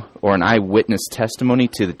view or an eyewitness testimony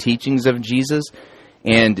to the teachings of Jesus,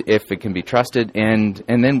 and if it can be trusted, and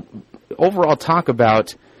then overall talk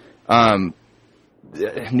about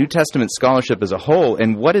New Testament scholarship as a whole,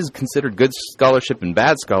 and what is considered good scholarship and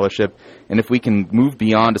bad scholarship, and if we can move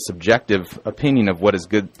beyond a subjective opinion of what is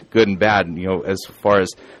good and bad, as far as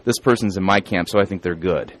this person's in my camp, so I think they're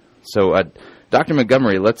good. So, Dr.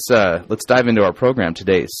 Montgomery, let's dive into our program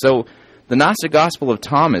today. So, the Gnostic Gospel of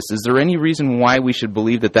Thomas, is there any reason why we should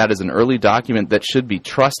believe that is an early document that should be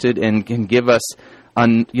trusted and can give us,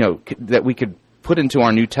 that we could put into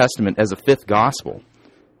our New Testament as a fifth gospel?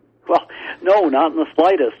 Well, no, not in the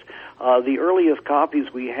slightest. The earliest copies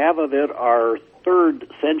we have of it are 3rd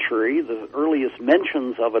century. The earliest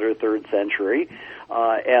mentions of it are 3rd century.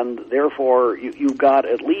 And therefore, you've got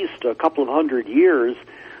at least a couple of hundred years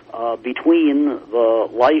between the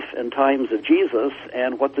life and times of Jesus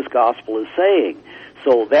and what this gospel is saying.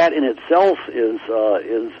 So that in itself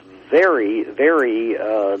is very, very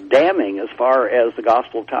damning as far as the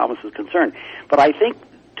Gospel of Thomas is concerned. But I think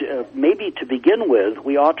maybe to begin with,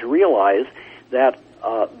 we ought to realize that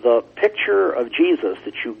the picture of Jesus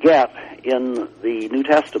that you get in the New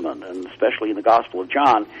Testament, and especially in the Gospel of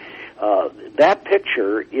John, that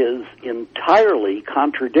picture is entirely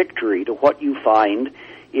contradictory to what you find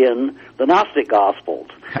in the Gnostic Gospels.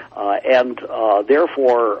 And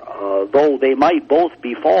therefore, though they might both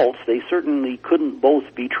be false, they certainly couldn't both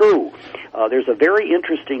be true. There's a very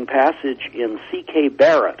interesting passage in C.K.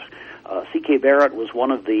 Barrett. C.K. Barrett was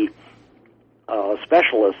one of the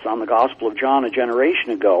specialists on the Gospel of John a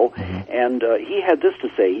generation ago, and he had this to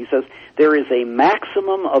say. He says, there is a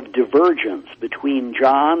maximum of divergence between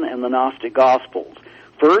John and the Gnostic Gospels.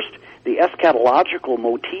 First, the eschatological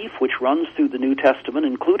motif which runs through the New Testament,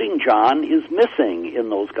 including John, is missing in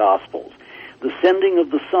those Gospels. The sending of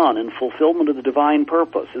the Son and fulfillment of the divine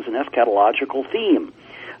purpose is an eschatological theme.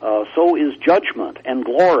 So is judgment and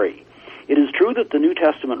glory. It is true that the New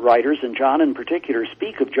Testament writers, and John in particular,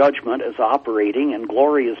 speak of judgment as operating and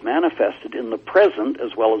glory as manifested in the present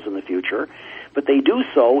as well as in the future, but they do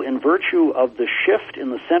so in virtue of the shift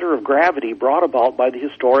in the center of gravity brought about by the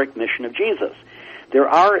historic mission of Jesus. They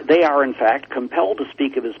are, in fact, compelled to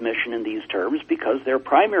speak of his mission in these terms because their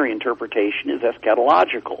primary interpretation is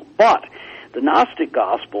eschatological. But the Gnostic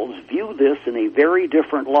Gospels view this in a very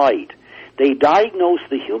different light. They diagnose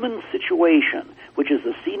the human situation, which is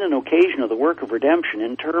the scene and occasion of the work of redemption,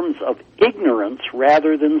 in terms of ignorance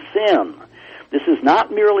rather than sin. This is not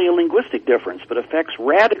merely a linguistic difference, but affects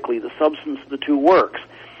radically the substance of the two works.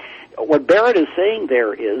 What Barrett is saying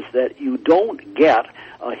there is that you don't get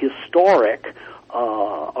a historic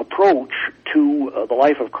approach to the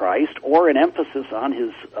life of Christ or an emphasis on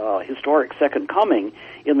his historic second coming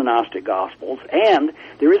in the Gnostic Gospels, and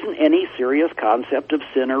there isn't any serious concept of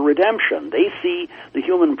sin or redemption. They see the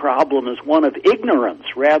human problem as one of ignorance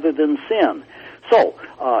rather than sin. So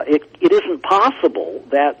it isn't possible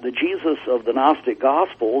that the Jesus of the Gnostic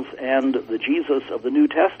Gospels and the Jesus of the New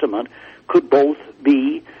Testament could both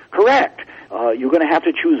be correct. You're going to have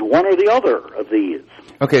to choose one or the other of these.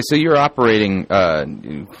 Okay, so you're operating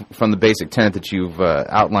from the basic tenet that you've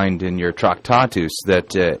outlined in your Tractatus,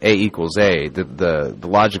 that A equals A, the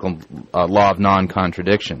logical law of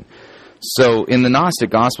non-contradiction. So in the Gnostic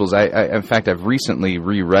Gospels, in fact, I've recently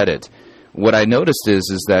reread it. What I noticed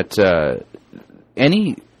is that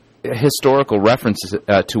any historical references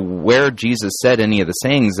to where Jesus said any of the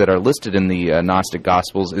sayings that are listed in the Gnostic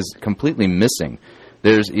Gospels is completely missing.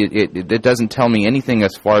 It doesn't tell me anything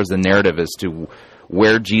as far as the narrative as to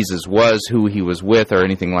where Jesus was, who he was with, or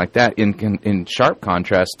anything like that. In sharp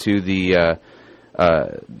contrast to the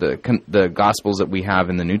Gospels that we have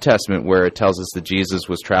in the New Testament, where it tells us that Jesus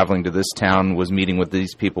was traveling to this town, was meeting with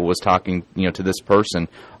these people, was talking, to this person.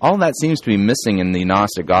 All that seems to be missing in the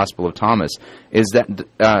Gnostic Gospel of Thomas. Is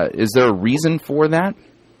there a reason for that?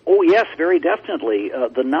 Oh, yes, very definitely.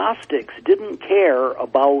 The Gnostics didn't care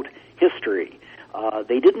about history.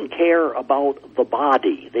 They didn't care about the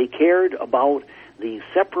body. They cared about the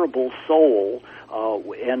separable soul,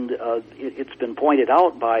 and it's been pointed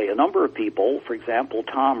out by a number of people, for example,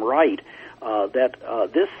 Tom Wright, that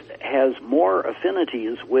this has more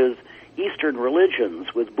affinities with Eastern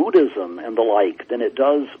religions, with Buddhism and the like, than it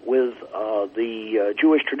does with the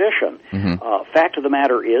Jewish tradition. Fact of the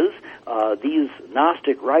matter is, these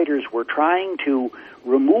Gnostic writers were trying to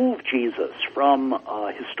remove Jesus from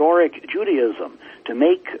historic Judaism to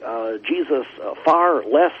make Jesus far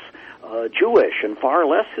less Jewish and far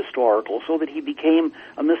less historical, so that he became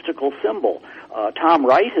a mystical symbol. Tom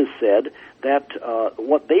Wright has said that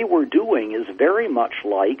what they were doing is very much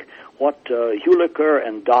like what Huliker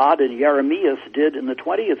and Dodd and Jeremias did in the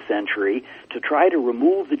 20th century to try to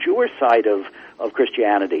remove the Jewish side of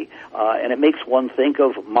Christianity. And it makes one think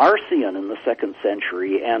of Marcion in the 2nd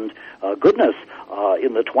century, and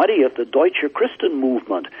in the 20th, the Deutsche Christen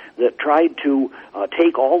movement that tried to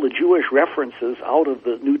take all the Jewish references out of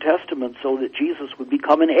the New Testament so that Jesus would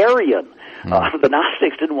become an Arian. The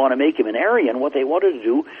Gnostics didn't want to make him an Arian. What they wanted to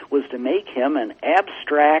do was to make him an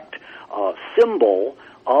abstract symbol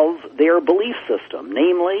of their belief system,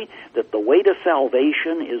 namely that the way to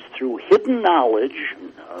salvation is through hidden knowledge,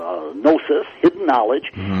 gnosis, hidden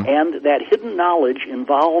knowledge, and that hidden knowledge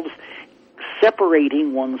involves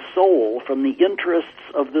separating one's soul from the interests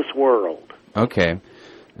of this world. Okay,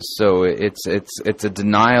 so it's a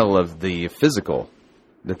denial of the physical.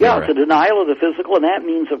 Yeah, it's a denial of the physical, and that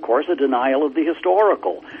means, of course, a denial of the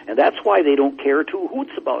historical, and that's why they don't care two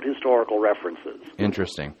hoots about historical references.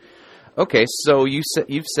 Interesting. Okay, so you've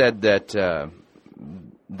said that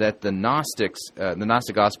the Gnostics, the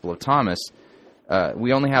Gnostic Gospel of Thomas,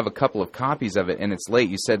 we only have a couple of copies of it, and it's late.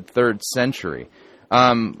 You said 3rd century.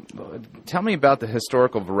 Tell me about the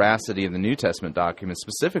historical veracity of the New Testament documents,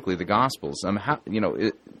 specifically the Gospels. How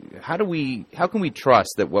can we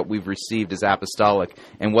trust that what we've received is apostolic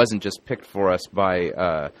and wasn't just picked for us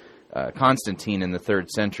by Constantine in the 3rd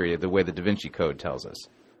century, the way the Da Vinci Code tells us?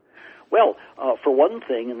 Well, for one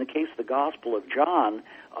thing, in the case of the Gospel of John,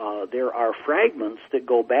 there are fragments that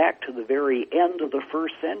go back to the very end of the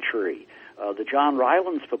 1st century. The John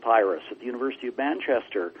Rylands Papyrus at the University of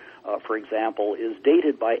Manchester, for example, is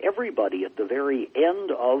dated by everybody at the very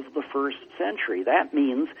end of the 1st century. That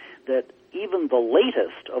means that even the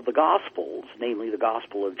latest of the Gospels, namely the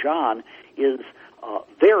Gospel of John, is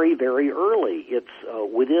very, very early.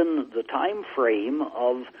 It's within the time frame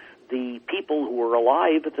of the people who were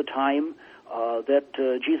alive at the time that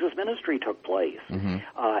Jesus' ministry took place.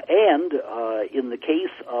 And in the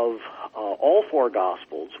case of all 4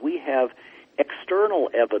 Gospels, we have external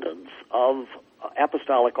evidence of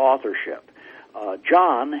apostolic authorship.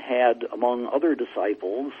 John had, among other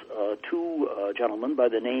disciples, 2 gentlemen by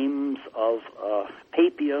the names of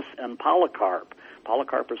Papias and Polycarp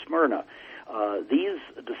of Smyrna. These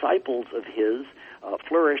disciples of his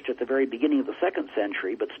flourished at the very beginning of the 2nd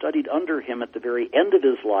century, but studied under him at the very end of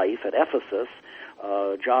his life at Ephesus.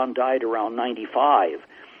 John died around 95.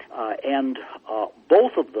 And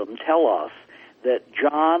both of them tell us that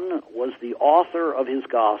John was the author of his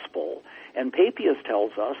gospel. And Papias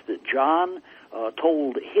tells us that John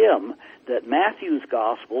told him that Matthew's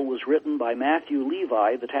gospel was written by Matthew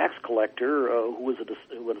Levi, the tax collector, who was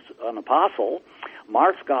an apostle.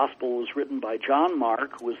 Mark's gospel was written by John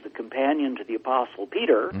Mark, who was the companion to the apostle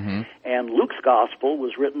Peter. And Luke's gospel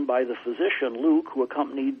was written by the physician Luke, who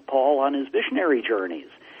accompanied Paul on his missionary journeys.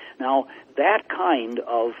 Now, that kind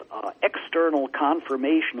of external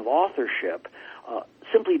confirmation of authorship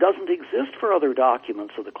simply doesn't exist for other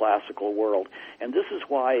documents of the classical world. And this is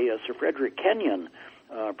why Sir Frederick Kenyon,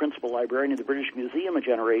 principal librarian of the British Museum a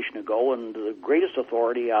generation ago and the greatest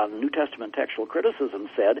authority on New Testament textual criticism,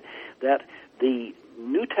 said that the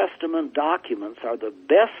New Testament documents are the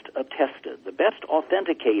best attested, the best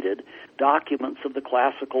authenticated documents of the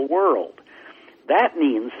classical world. That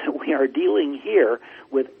means that we are dealing here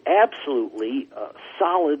with absolutely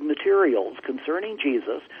solid materials concerning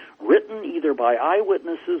Jesus, written either by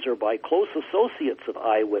eyewitnesses or by close associates of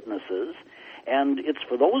eyewitnesses, and it's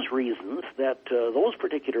for those reasons that those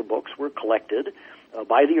particular books were collected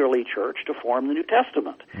by the early church to form the New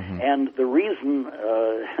Testament, and the reason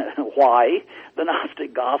why the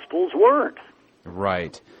Gnostic Gospels weren't.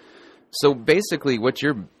 Right. So basically, what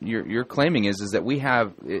you're claiming is that we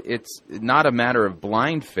have, it's not a matter of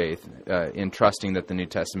blind faith in trusting that the New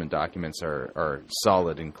Testament documents are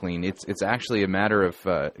solid and clean. It's actually a matter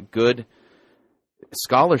of good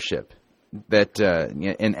scholarship, that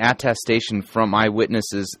an attestation from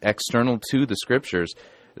eyewitnesses external to the Scriptures,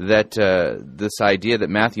 that this idea that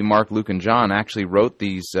Matthew, Mark, Luke, and John actually wrote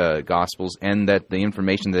these Gospels, and that the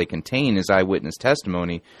information that they contain is eyewitness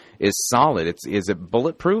testimony, is solid. Is it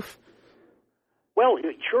bulletproof? Well,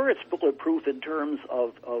 sure, it's bulletproof in terms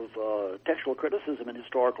of textual criticism and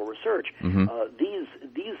historical research. Mm-hmm.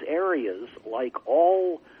 These areas, like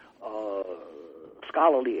all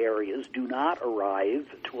scholarly areas, do not arrive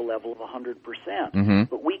to a level of 100%. Mm-hmm.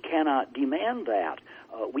 But we cannot demand that.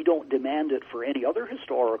 We don't demand it for any other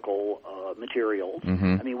historical materials.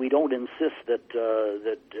 Mm-hmm. I mean, we don't insist that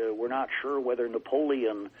we're not sure whether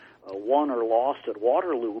Napoleon won or lost at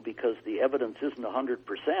Waterloo because the evidence isn't 100%.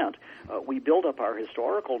 We build up our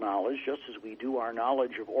historical knowledge just as we do our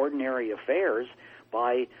knowledge of ordinary affairs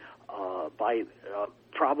by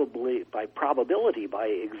probability, by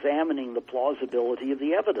examining the plausibility of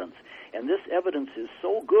the evidence. And this evidence is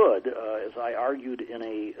so good, as I argued in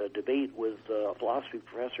a debate with a philosophy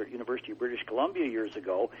professor at University of British Columbia years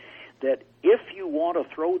ago, that if you want to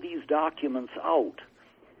throw these documents out,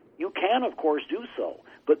 you can, of course, do so.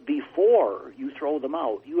 But before you throw them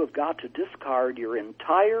out, you have got to discard your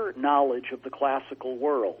entire knowledge of the classical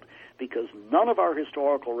world, because none of our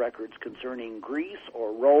historical records concerning Greece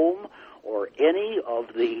or Rome or any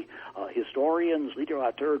of the historians,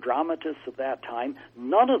 littérateurs, dramatists of that time,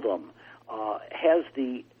 none of them has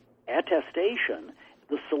the attestation,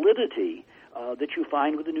 the solidity that you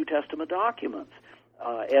find with the New Testament documents.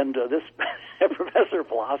 And this professor of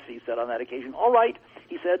philosophy said on that occasion, all right,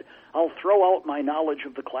 he said, I'll throw out my knowledge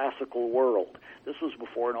of the classical world. This was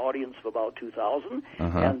before an audience of about 2,000,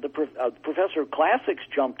 and the professor of classics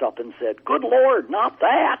jumped up and said, good Lord, not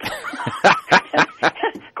that.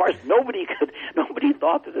 and, of course, nobody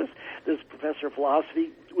thought that this professor of philosophy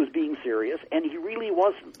was being serious, and he really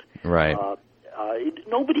wasn't. Right.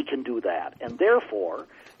 Nobody can do that, and therefore,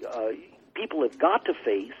 people have got to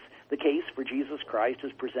face the case for Jesus Christ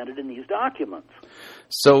as presented in these documents.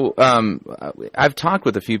 So I've talked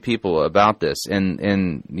with a few people about this,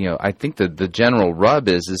 and I think that the general rub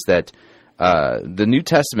is that the New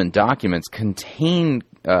Testament documents contain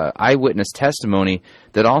eyewitness testimony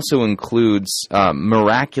that also includes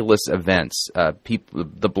miraculous events, people,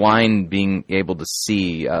 the blind being able to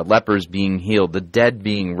see, lepers being healed, the dead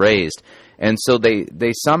being raised, and so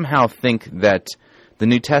they somehow think that the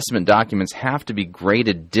New Testament documents have to be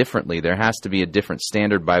graded differently. There has to be a different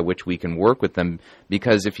standard by which we can work with them,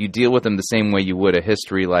 because if you deal with them the same way you would a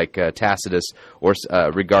history like Tacitus or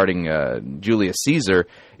regarding Julius Caesar,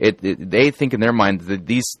 they think in their mind that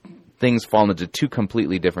these things fall into two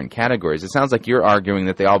completely different categories. It sounds like you're arguing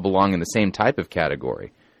that they all belong in the same type of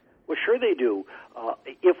category. Well, sure they do.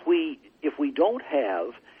 If we don't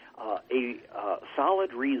have a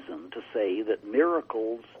solid reason to say that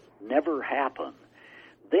miracles never happen,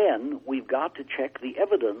 then we've got to check the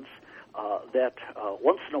evidence that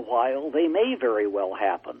once in a while they may very well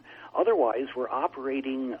happen. Otherwise, we're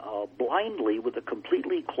operating blindly with a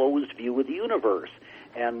completely closed view of the universe.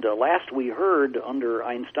 And last we heard, under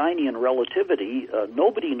Einsteinian relativity,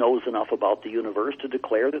 nobody knows enough about the universe to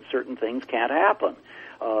declare that certain things can't happen.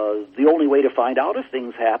 The only way to find out if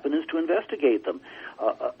things happen is to investigate them.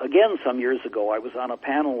 Again, some years ago, I was on a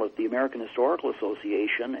panel at the American Historical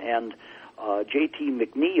Association, and J.T.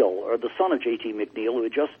 McNeil, or the son of J.T. McNeil, who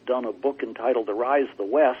had just done a book entitled The Rise of the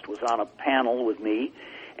West, was on a panel with me.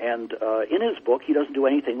 And in his book, he doesn't do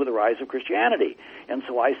anything with the rise of Christianity. And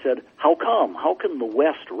so I said, how come? How can the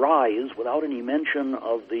West rise without any mention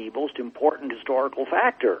of the most important historical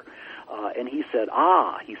factor? And he said,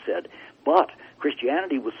 but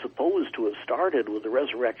Christianity was supposed to have started with the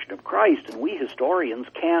resurrection of Christ, and we historians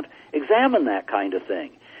can't examine that kind of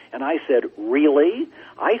thing. And I said, really?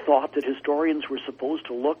 I thought that historians were supposed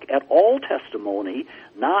to look at all testimony,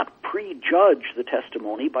 not prejudge the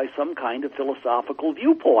testimony by some kind of philosophical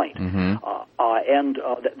viewpoint. Mm-hmm.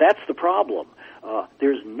 That's the problem.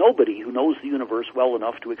 There's nobody who knows the universe well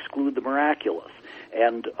enough to exclude the miraculous.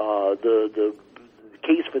 And the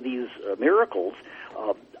case for these miracles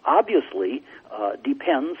obviously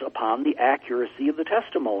depends upon the accuracy of the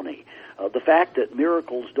testimony. The fact that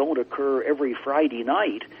miracles don't occur every Friday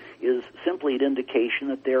night is simply an indication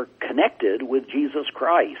that they're connected with Jesus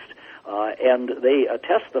Christ. and they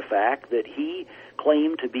attest the fact that he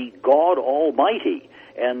claimed to be God Almighty.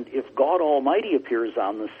 And if God Almighty appears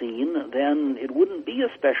on the scene, then it wouldn't be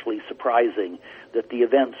especially surprising that the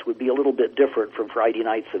events would be a little bit different from Friday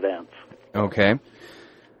night's events. Okay.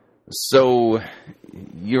 So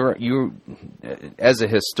you're as a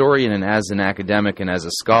historian and as an academic and as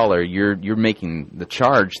a scholar, you're making the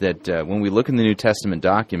charge that when we look in the New Testament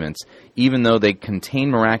documents, even though they contain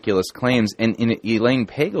miraculous claims, and in Elaine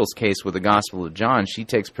Pagels' case with the Gospel of John, she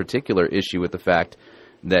takes particular issue with the fact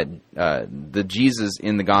that the Jesus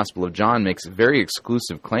in the Gospel of John makes very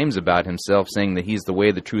exclusive claims about himself, saying that he's the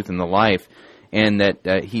way, the truth, and the life, and that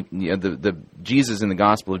the Jesus in the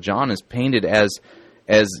Gospel of John is painted as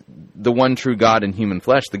the one true God in human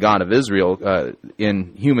flesh, the God of Israel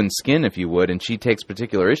in human skin, if you would. And she takes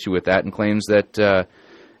particular issue with that and claims that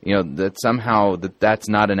that somehow that's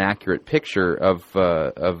not an accurate picture of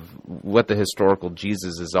what the historical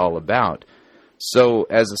Jesus is all about. So,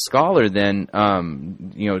 as a scholar, then,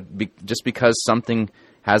 just because something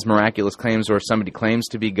has miraculous claims or somebody claims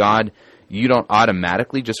to be God, you don't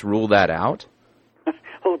automatically just rule that out?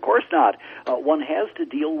 Well, of course not. One has to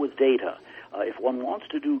deal with data. If one wants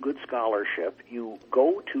to do good scholarship, you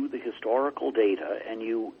go to the historical data and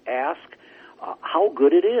you ask how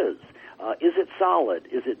good it is. Is it solid?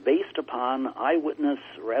 Is it based upon eyewitness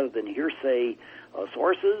rather than hearsay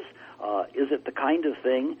sources? Is it the kind of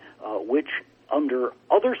thing which, under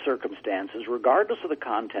other circumstances, regardless of the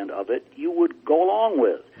content of it, you would go along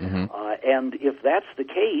with? Mm-hmm. And if that's the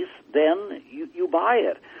case, then you buy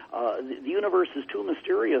it. The universe is too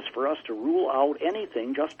mysterious for us to rule out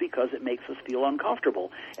anything just because it makes us feel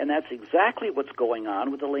uncomfortable. And that's exactly what's going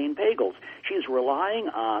on with Elaine Pagels. She's relying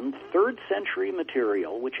on 3rd century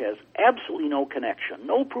material, which has absolutely no connection,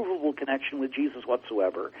 no provable connection with Jesus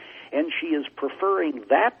whatsoever. And she is preferring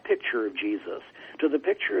that picture of Jesus to the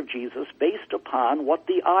picture of Jesus based upon what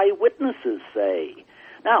the eyewitnesses say.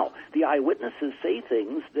 Now, the eyewitnesses say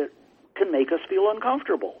things that can make us feel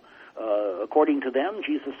uncomfortable. According to them,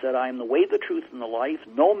 Jesus said, I am the way, the truth, and the life.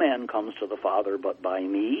 No man comes to the Father but by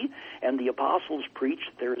me. And the apostles preached,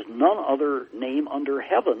 there is none other name under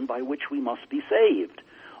heaven by which we must be saved.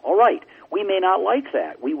 All right, we may not like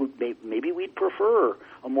that. Maybe we'd prefer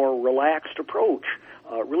a more relaxed approach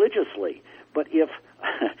religiously. But if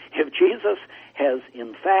Jesus has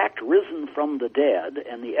in fact risen from the dead,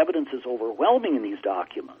 and the evidence is overwhelming in these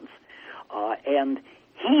documents, and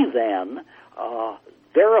he then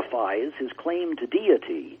verifies his claim to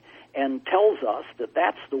deity and tells us that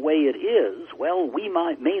that's the way it is, well, we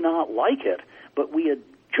may not like it, but we had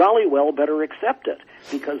jolly well better accept it,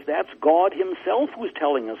 because that's God himself who's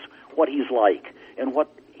telling us what he's like and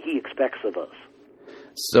what he expects of us.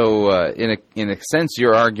 So, in a sense,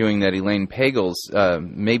 you're arguing that Elaine Pagels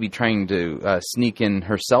may be trying to sneak in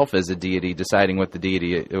herself as a deity, deciding what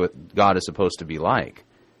what God is supposed to be like.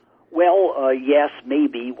 Well, yes,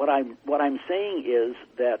 maybe. What I'm saying is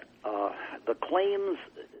that the claims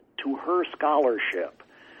to her scholarship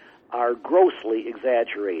are grossly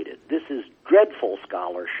exaggerated. This is dreadful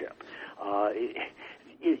scholarship.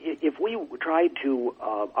 If we tried to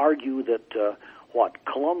argue that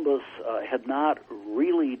Columbus had not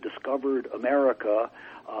really discovered America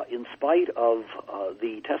in spite of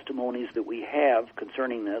the testimonies that we have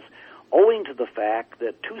concerning this, owing to the fact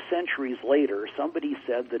that 2 centuries later somebody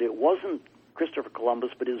said that it wasn't Christopher Columbus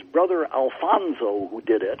but his brother Alfonso who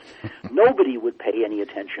did it, nobody would pay any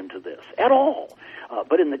attention to this at all.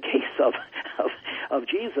 But in the case of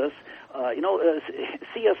Jesus,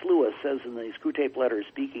 C.S. Lewis says in the Screwtape Letters,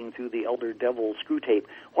 speaking through the Elder Devil Screwtape,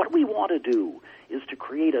 what we want to do is to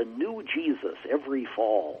create a new Jesus every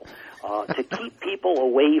fall, to keep people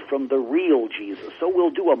away from the real Jesus. So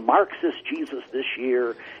we'll do a Marxist Jesus this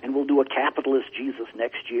year, and we'll do a capitalist Jesus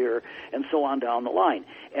next year, and so on down the line.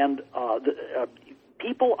 And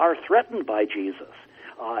people are threatened by Jesus.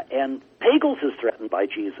 And Pagels is threatened by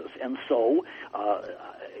Jesus. And so,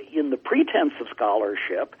 in the pretense of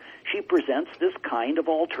scholarship, she presents this kind of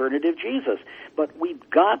alternative Jesus. But we've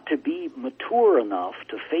got to be mature enough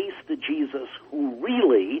to face the Jesus who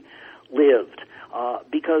really lived.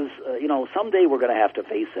 Because, someday we're going to have to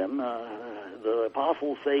face him. The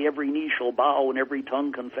apostles say every knee shall bow and every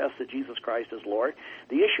tongue confess that Jesus Christ is Lord.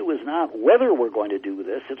 The issue is not whether we're going to do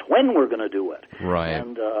this, it's when we're going to do it. Right.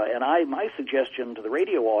 And my suggestion to the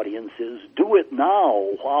radio audience is do it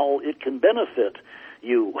now while it can benefit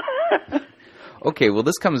you. Okay, well,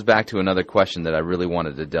 this comes back to another question that I really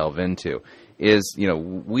wanted to delve into. Is,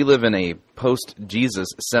 we live in a post-Jesus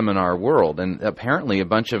seminar world, and apparently a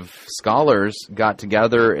bunch of scholars got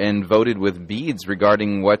together and voted with beads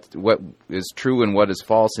regarding what is true and what is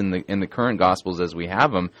false in the current Gospels as we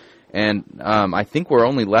have them, And I think we're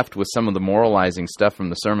only left with some of the moralizing stuff from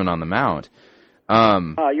the Sermon on the Mount.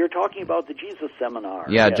 You're talking about the Jesus Seminar.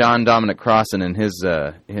 Yeah, yes. John Dominic Crossan and his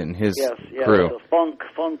yes, crew.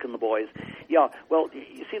 Funk and the boys. Yeah, well,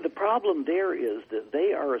 you see, the problem there is that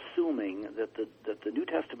they are assuming that the New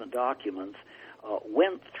Testament documents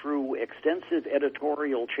went through extensive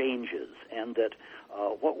editorial changes, and that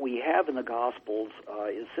what we have in the Gospels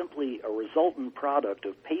is simply a resultant product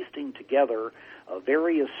of pasting together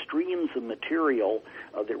various streams of material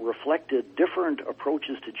that reflected different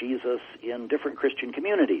approaches to Jesus in different Christian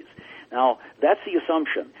communities. Now, that's the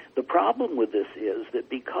assumption. The problem with this is that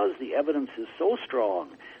because the evidence is so strong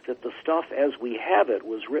that the stuff as we have it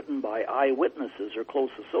was written by eyewitnesses or close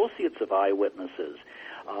associates of eyewitnesses,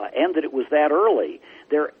 and that it was that early,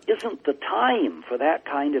 there isn't the time for that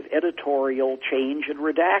kind of editorial change and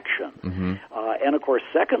redaction. Mm-hmm. And of course,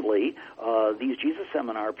 secondly, these Jesus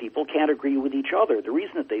Seminar people can't agree with each other. The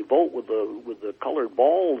reason that they vote with the colored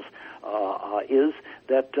balls is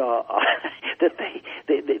that that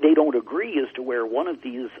they don't agree as to where one of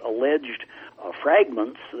these alleged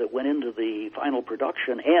fragments that went into the final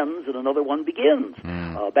production ends and another one begins.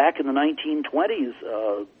 Back in the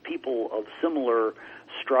 1920s, people of similar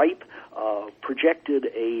stripe projected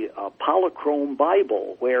a polychrome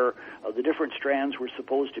Bible where the different strands were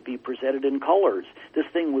supposed to be presented in colors. This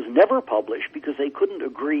thing was never published because they couldn't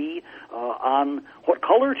agree on what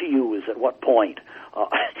color to use at what point.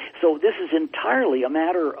 So this is entirely a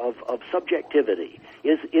matter of subjectivity.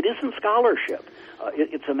 It isn't scholarship.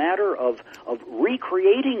 It's a matter of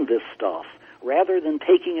recreating this stuff rather than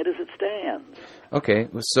taking it as it stands. Okay,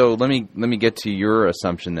 so let me get to your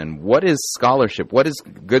assumption then. What is scholarship? What is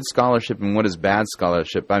good scholarship and what is bad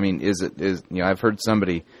scholarship? I mean, I've heard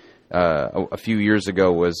somebody a few years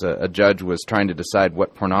ago a judge was trying to decide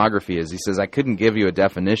what pornography is. He says, I couldn't give you a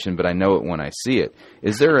definition, but I know it when I see it.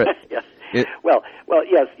 Is there a yes. Well,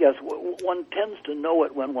 yes. One tends to know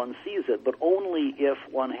it when one sees it, but only if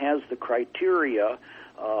one has the criteria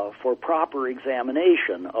for proper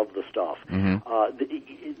examination of the stuff. Mm-hmm.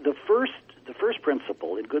 The first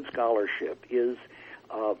principle in good scholarship is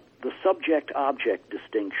the subject-object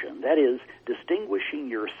distinction. That is, distinguishing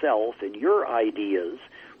yourself and your ideas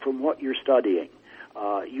from what you're studying.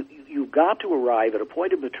 You've got to arrive at a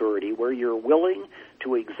point of maturity where you're willing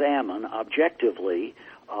to examine objectively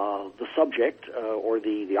the subject or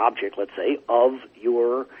the object, let's say, of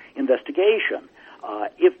your investigation.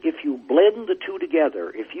 If you blend the two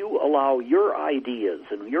together, if you allow your ideas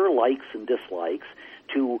and your likes and dislikes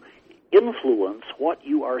to influence what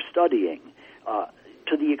you are studying,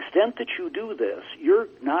 to the extent that you do this, you're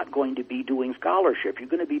not going to be doing scholarship. You're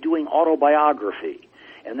going to be doing autobiography.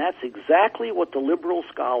 And that's exactly what the liberal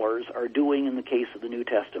scholars are doing in the case of the New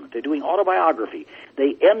Testament. They're doing autobiography.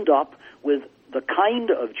 They end up with the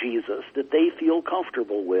kind of Jesus that they feel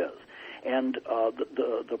comfortable with. And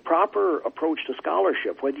the proper approach to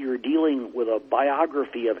scholarship, whether you're dealing with a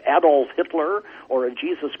biography of Adolf Hitler or of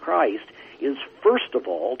Jesus Christ, is first of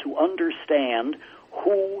all to understand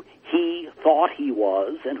who he thought he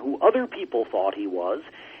was and who other people thought he was,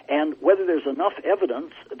 and whether there's enough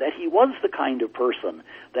evidence that he was the kind of person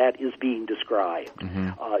that is being described.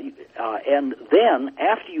 Mm-hmm. And then,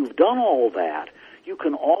 after you've done all that, you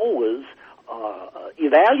can always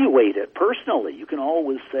evaluate it personally. You can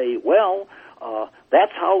always say, well,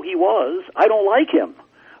 that's how he was. I don't like him.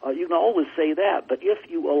 You can always say that. But if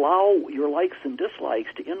you allow your likes and dislikes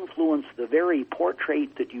to influence the very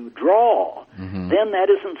portrait that you draw, mm-hmm. then that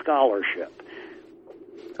isn't scholarship.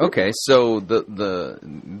 Okay, so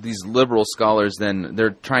these liberal scholars then, they're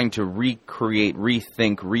trying to recreate,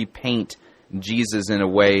 rethink, repaint Jesus in a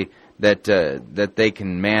way that they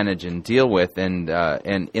can manage and deal with, and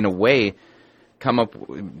in a way come up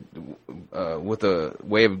with a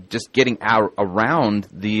way of just getting around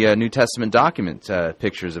the New Testament document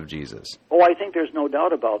pictures of Jesus. Oh, I think there's no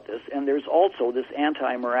doubt about this, and there's also this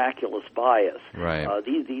anti-miraculous bias. Right.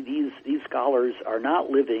 These scholars are not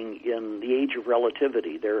living in the age of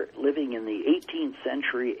relativity. They're living in the 18th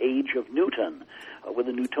century age of Newton, with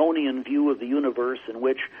a Newtonian view of the universe in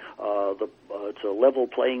which it's a level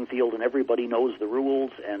playing field and everybody knows the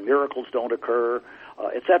rules and miracles don't occur,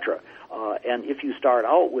 etc. And if you start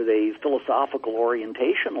out with a philosophical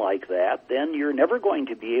orientation like that, then you're never going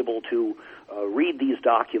to be able to read these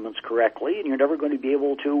documents correctly, and you're never going to be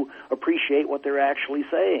able to appreciate what they're actually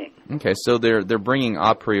saying. Okay, so they're bringing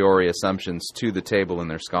a priori assumptions to the table in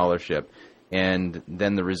their scholarship, and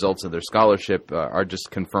then the results of their scholarship are just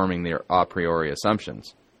confirming their a priori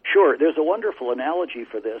assumptions. Sure. There's a wonderful analogy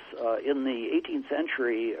for this. In the 18th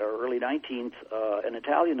century, or early 19th, an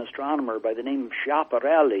Italian astronomer by the name of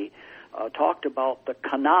Schiaparelli talked about the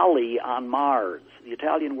canali on Mars. The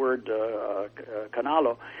Italian word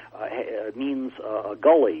canalo means a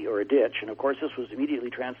gully or a ditch, and of course this was immediately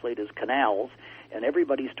translated as canals, and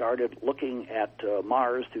everybody started looking at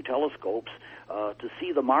Mars through telescopes to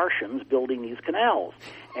see the Martians building these canals.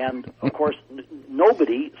 And of course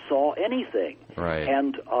nobody saw anything, right.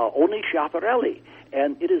 And only Schiaparelli.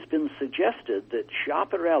 And it has been suggested that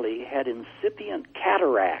Schiaparelli had incipient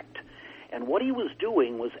cataract, and what he was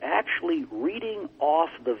doing was actually reading off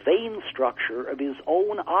the vein structure of his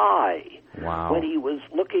own eye. Wow. When he was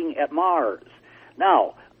looking at Mars.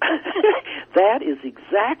 Now, that is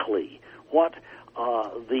exactly what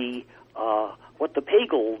the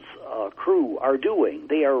Pagels crew are doing.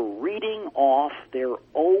 They are reading off their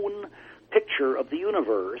own picture of the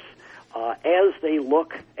universe as they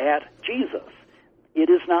look at Jesus. It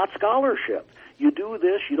is not scholarship. You do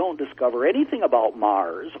this, you don't discover anything about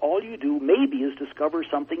Mars. All you do maybe is discover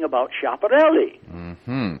something about Schiaparelli.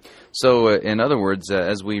 Mm-hmm. So, in other words,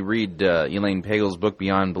 as we read Elaine Pagels' book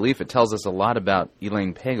Beyond Belief, it tells us a lot about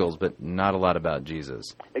Elaine Pagels, but not a lot about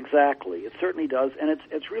Jesus. Exactly. It certainly does. And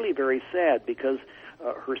it's really very sad because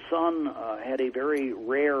her son had a very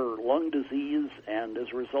rare lung disease, and as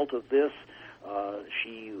a result of this,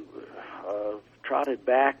 she trotted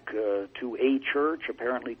back to a church,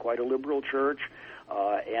 apparently quite a liberal church,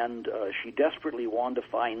 and she desperately wanted to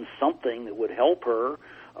find something that would help her,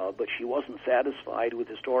 but she wasn't satisfied with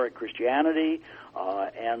historic Christianity,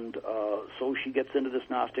 and so she gets into this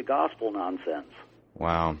Gnostic gospel nonsense.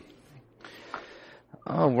 Wow.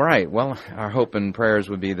 Oh, right. Well, our hope and prayers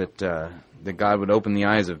would be that that God would open the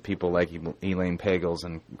eyes of people like Elaine Pagels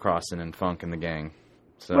and Crossan and Funk and the gang.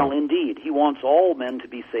 So. Well, indeed. He wants all men to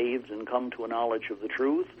be saved and come to a knowledge of the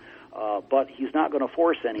truth, but he's not going to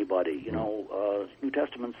force anybody. You know, New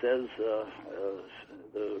Testament says,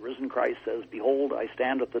 the risen Christ says, "Behold, I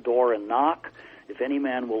stand at the door and knock. If any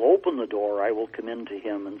man will open the door, I will come in to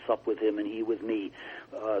him and sup with him and he with me."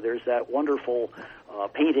 There's that wonderful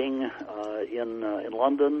painting in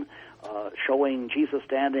London showing Jesus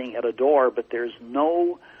standing at a door, but there's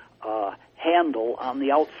no handle on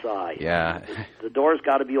the outside. Yeah. The door's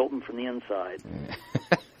got to be open from the inside.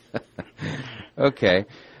 Okay.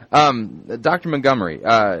 Dr. Montgomery,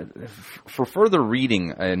 for further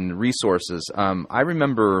reading and resources, I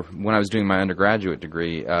remember when I was doing my undergraduate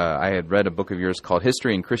degree, I had read a book of yours called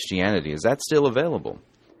History and Christianity. Is that still available?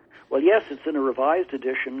 Well, yes, it's in a revised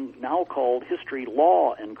edition now called History,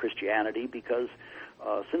 Law, and Christianity, because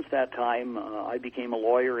since that time, I became a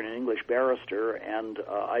lawyer and an English barrister, and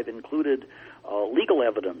I've included legal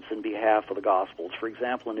evidence in behalf of the Gospels. For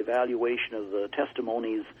example, an evaluation of the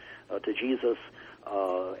testimonies to Jesus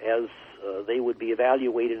as they would be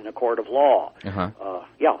evaluated in a court of law.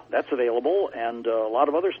 Yeah, that's available, and a lot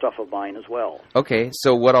of other stuff of mine as well. Okay,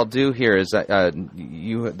 so what I'll do here is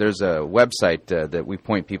there's a website that we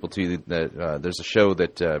point people to. There's a show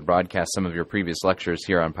that broadcasts some of your previous lectures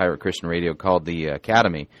here on Pirate Christian Radio called The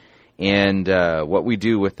Academy. And what we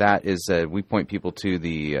do with that is we point people to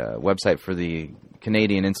the website for the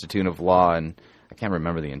Canadian Institute of Law, and I can't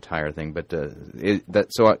remember the entire thing, but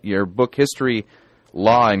so your book, History,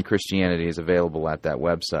 Law, and Christianity, is available at that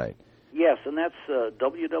website. Yes, and that's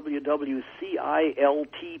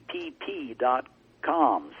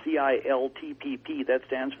www.ciltpp.com. CILTPP, that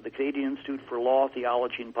stands for the Canadian Institute for Law,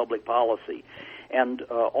 Theology, and Public Policy. And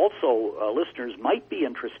also, listeners might be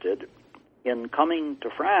interested in coming to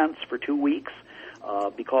France for 2 weeks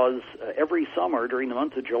because every summer during the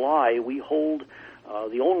month of July we hold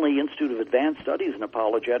the only Institute of Advanced Studies in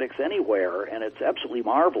Apologetics anywhere, and it's absolutely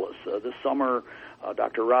marvelous. This summer,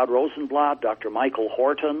 Dr. Rod Rosenblatt, Dr. Michael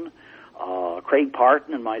Horton, Craig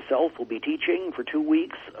Parton, and myself will be teaching for 2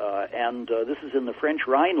 weeks, and this is in the French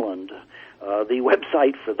Rhineland. The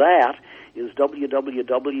website for that is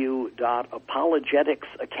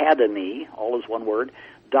www.apologeticsacademy, all is one word,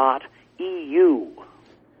 .eu.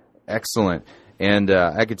 Excellent. And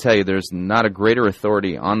I could tell you there's not a greater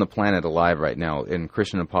authority on the planet alive right now in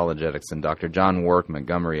Christian apologetics than Dr. John Warwick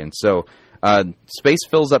Montgomery. And so space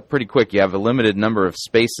fills up pretty quick. You have a limited number of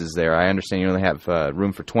spaces there. I understand you only have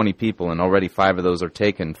room for 20 people, and already 5 of those are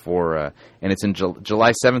taken for, and it's in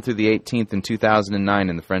July 7th through the 18th in 2009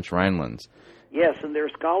 in the French Rhinelands. Yes, and there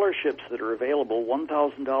are scholarships that are available,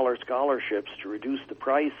 $1,000 scholarships to reduce the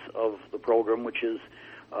price of the program, which is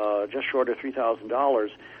just short of $3,000,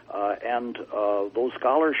 and those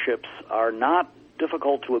scholarships are not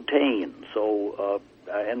difficult to obtain. So,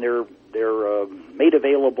 and they're made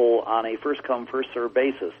available on a first-come, first-served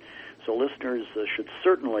basis. So, listeners should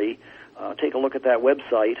certainly take a look at that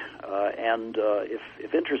website, and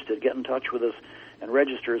if interested, get in touch with us and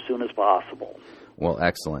register as soon as possible. Well,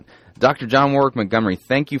 excellent. Dr. John Warwick Montgomery,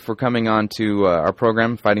 thank you for coming on to our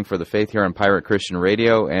program, Fighting for the Faith, here on Pirate Christian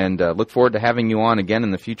Radio, and look forward to having you on again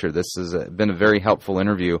in the future. This has been a very helpful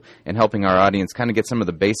interview in helping our audience kind of get some of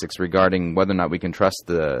the basics regarding whether or not we can trust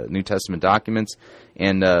the New Testament documents,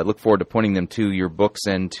 and look forward to pointing them to your books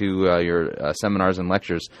and to your seminars and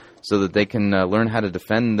lectures so that they can learn how to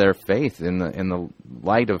defend their faith in the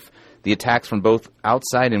light of the attacks from both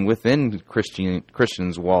outside and within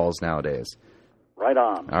Christians' walls nowadays. Right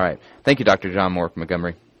on. All right. Thank you, Dr. John Warwick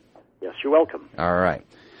Montgomery. Yes, you're welcome. All right.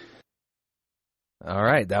 All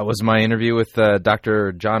right. That was my interview with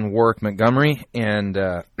Dr. John Warwick Montgomery. And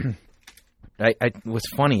what's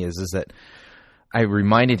funny is that I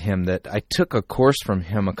reminded him that I took a course from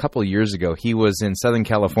him a couple of years ago. He was in Southern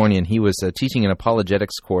California, and he was teaching an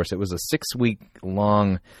apologetics course. It was a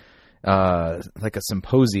 6-week-long, like a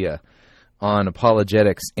symposia on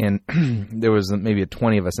apologetics, and there was maybe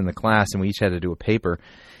 20 of us in the class, and we each had to do a paper.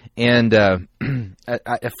 And a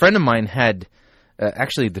friend of mine had,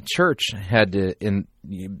 actually the church had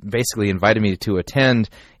basically invited me to attend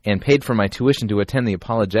and paid for my tuition to attend the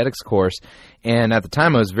apologetics course. And at the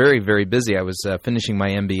time, I was very, very busy. I was finishing my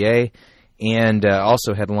MBA and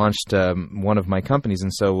also had launched one of my companies,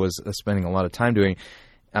 and so was spending a lot of time doing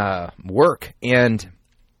work. And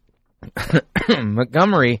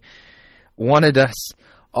Montgomery wanted us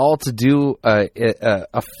all to do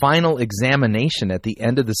a final examination at the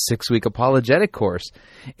end of the 6-week apologetic course.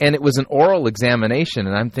 And it was an oral examination,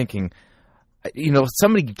 and I'm thinking,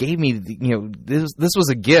 somebody gave me, this was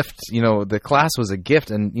a gift, the class was a gift,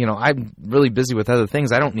 and, I'm really busy with other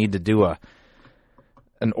things. I don't need to do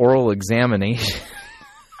an oral examination.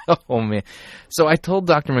 Oh, man. So I told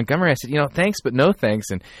Dr. Montgomery, I said, thanks, but no thanks.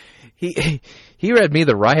 And he read me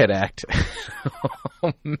the riot act.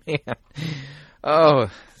 Oh, man. Oh,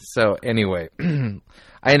 so anyway,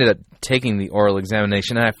 I ended up taking the oral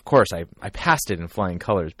examination, and of course I passed it in flying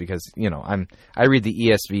colors because, I read the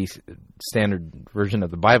ESV standard version of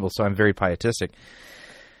the Bible, so I'm very pietistic.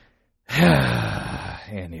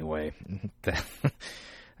 Anyway,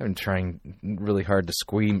 I've been trying really hard to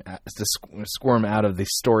squirm out of the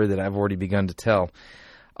story that I've already begun to tell.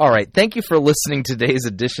 All right, thank you for listening to today's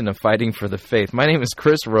edition of Fighting for the Faith. My name is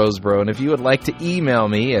Chris Roseborough, and if you would like to email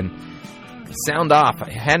me and sound off,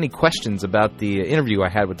 had any questions about the interview I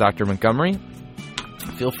had with Dr. Montgomery,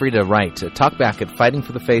 feel free to write to talkback at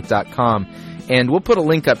fightingforthefaith.com, and we'll put a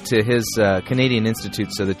link up to his Canadian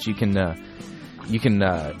Institute so that you can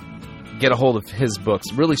get a hold of his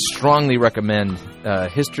books. Really strongly recommend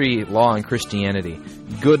History, Law, and Christianity.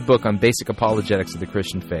 Good book on basic apologetics of the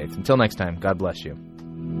Christian faith. Until next time, God bless you.